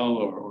George Sell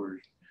or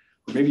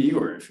maybe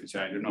Igor, if it's,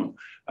 I don't know,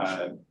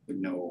 would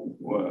know,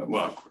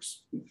 well, of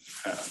course,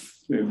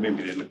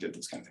 maybe they looked at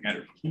this kind of thing, I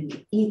don't know.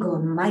 And Igor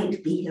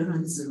might be here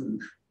on Zoom.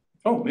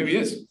 Oh, maybe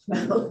it is.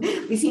 Well,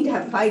 we seem to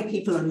have 5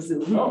 people on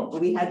Zoom. Oh.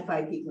 Or we had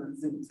 5 people on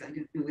Zoom, so I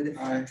don't know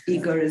whether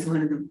Igor is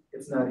one of them.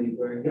 It's not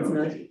Igor. It's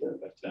not Igor.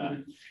 But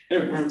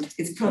anyway.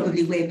 It's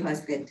probably way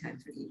past bedtime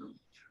for Igor.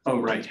 Oh,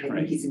 right, I think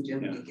right. he's in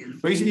Germany again.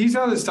 Well, he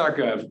saw this talk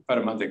about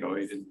a month ago.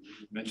 He didn't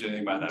mention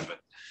anything about that, but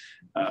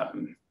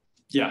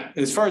yeah,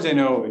 as far as I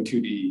know, in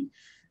 2D,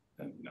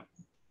 no.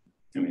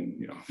 I mean,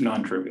 you know,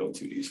 non-trivial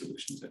 2D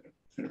solutions. I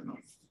don't know.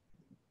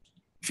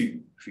 If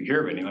you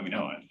hear of any, let me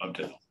know. I'd love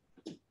to know.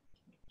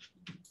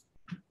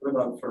 What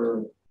about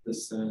for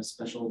this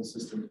special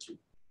system that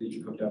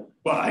you hooked up?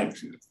 Well, I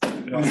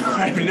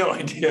have no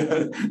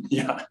idea.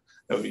 Yeah,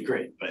 that would be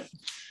great, but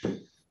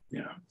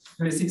yeah.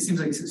 I mean, it seems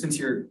like since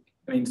you're,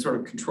 I mean, sort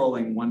of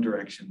controlling one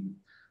direction,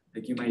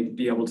 like you might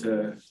be able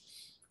to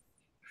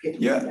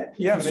Yeah,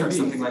 construct maybe.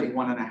 something like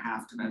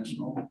 1.5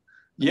 dimensional.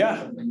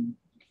 Yeah, Something.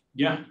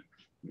 yeah.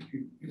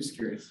 I'm just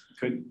curious.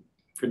 Could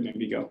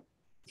maybe go.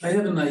 I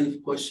have a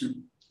naive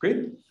question.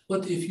 Great.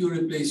 What if you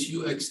replace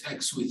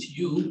UXX with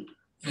U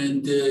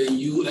and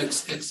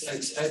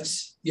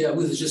UXXXX? Yeah,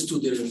 with just 2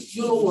 derivatives.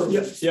 You know what?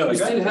 Yeah, You like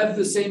still that. have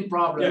the same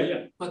problem.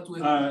 Yeah. But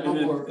with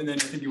And more. then I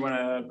think you want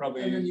to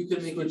probably. And then you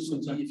can make it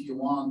 2D if you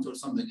want or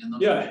something.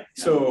 And Yeah.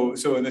 So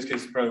in this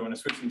case, you probably want to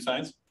switch some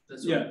signs.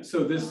 That's right. Yeah.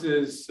 So this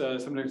is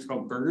something that's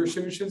called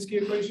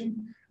Burger-Sivashinsky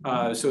equation.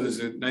 So there's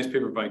a nice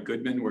paper by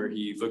Goodman where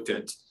he looked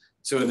at.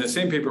 So in the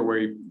same paper where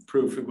he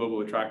proved for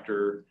global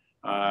attractor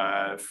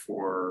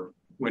for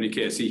 1D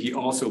KSE, he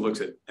also looks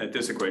at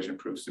this equation,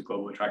 proves the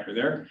global attractor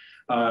there.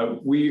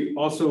 We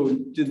also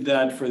did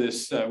that for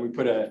this. We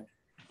put a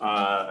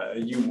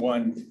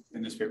U1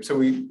 in this paper. So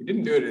we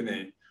didn't do it in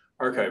the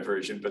archive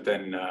version, but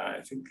then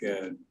I think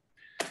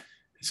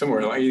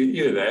somewhere like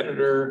either the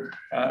editor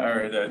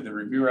or the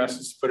reviewer asked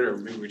us to put it, or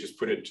maybe we just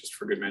put it just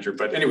for good measure.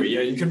 But anyway,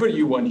 yeah, you can put a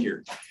U1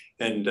 here.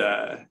 And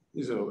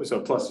so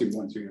plus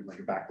U1, so you have like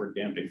a backward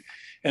damping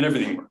and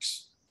everything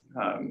works.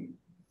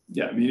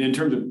 Yeah, I mean, in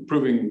terms of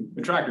proving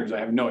attractors, I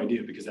have no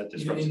idea because that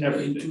disrupts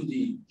everything. In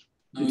 2D.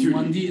 Now, In in 2D.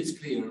 1D it's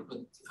clear, but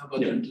how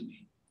about in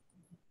 2D?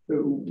 I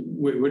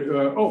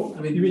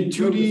mean, you mean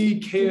 2D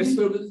KSE?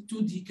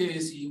 2D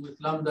KSE with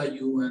lambda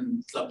U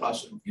and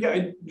Laplace.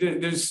 Yeah,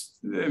 there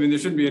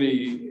shouldn't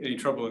be any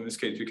trouble in this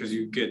case because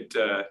you get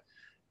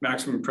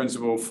maximum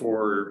principal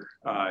for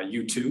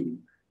U2,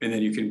 and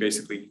then you can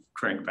basically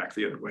crank back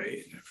the other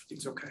way and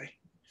everything's okay.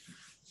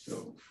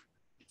 So,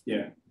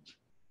 yeah.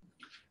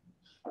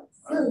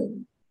 So,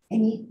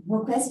 any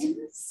more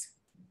questions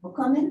or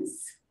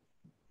comments?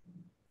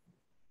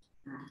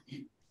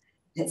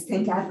 Let's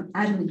thank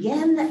Adam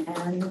again, and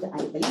I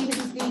believe it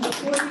is being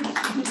recorded.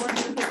 If you want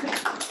to look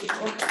at it,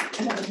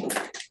 another one.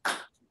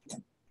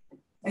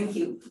 Thank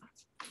you.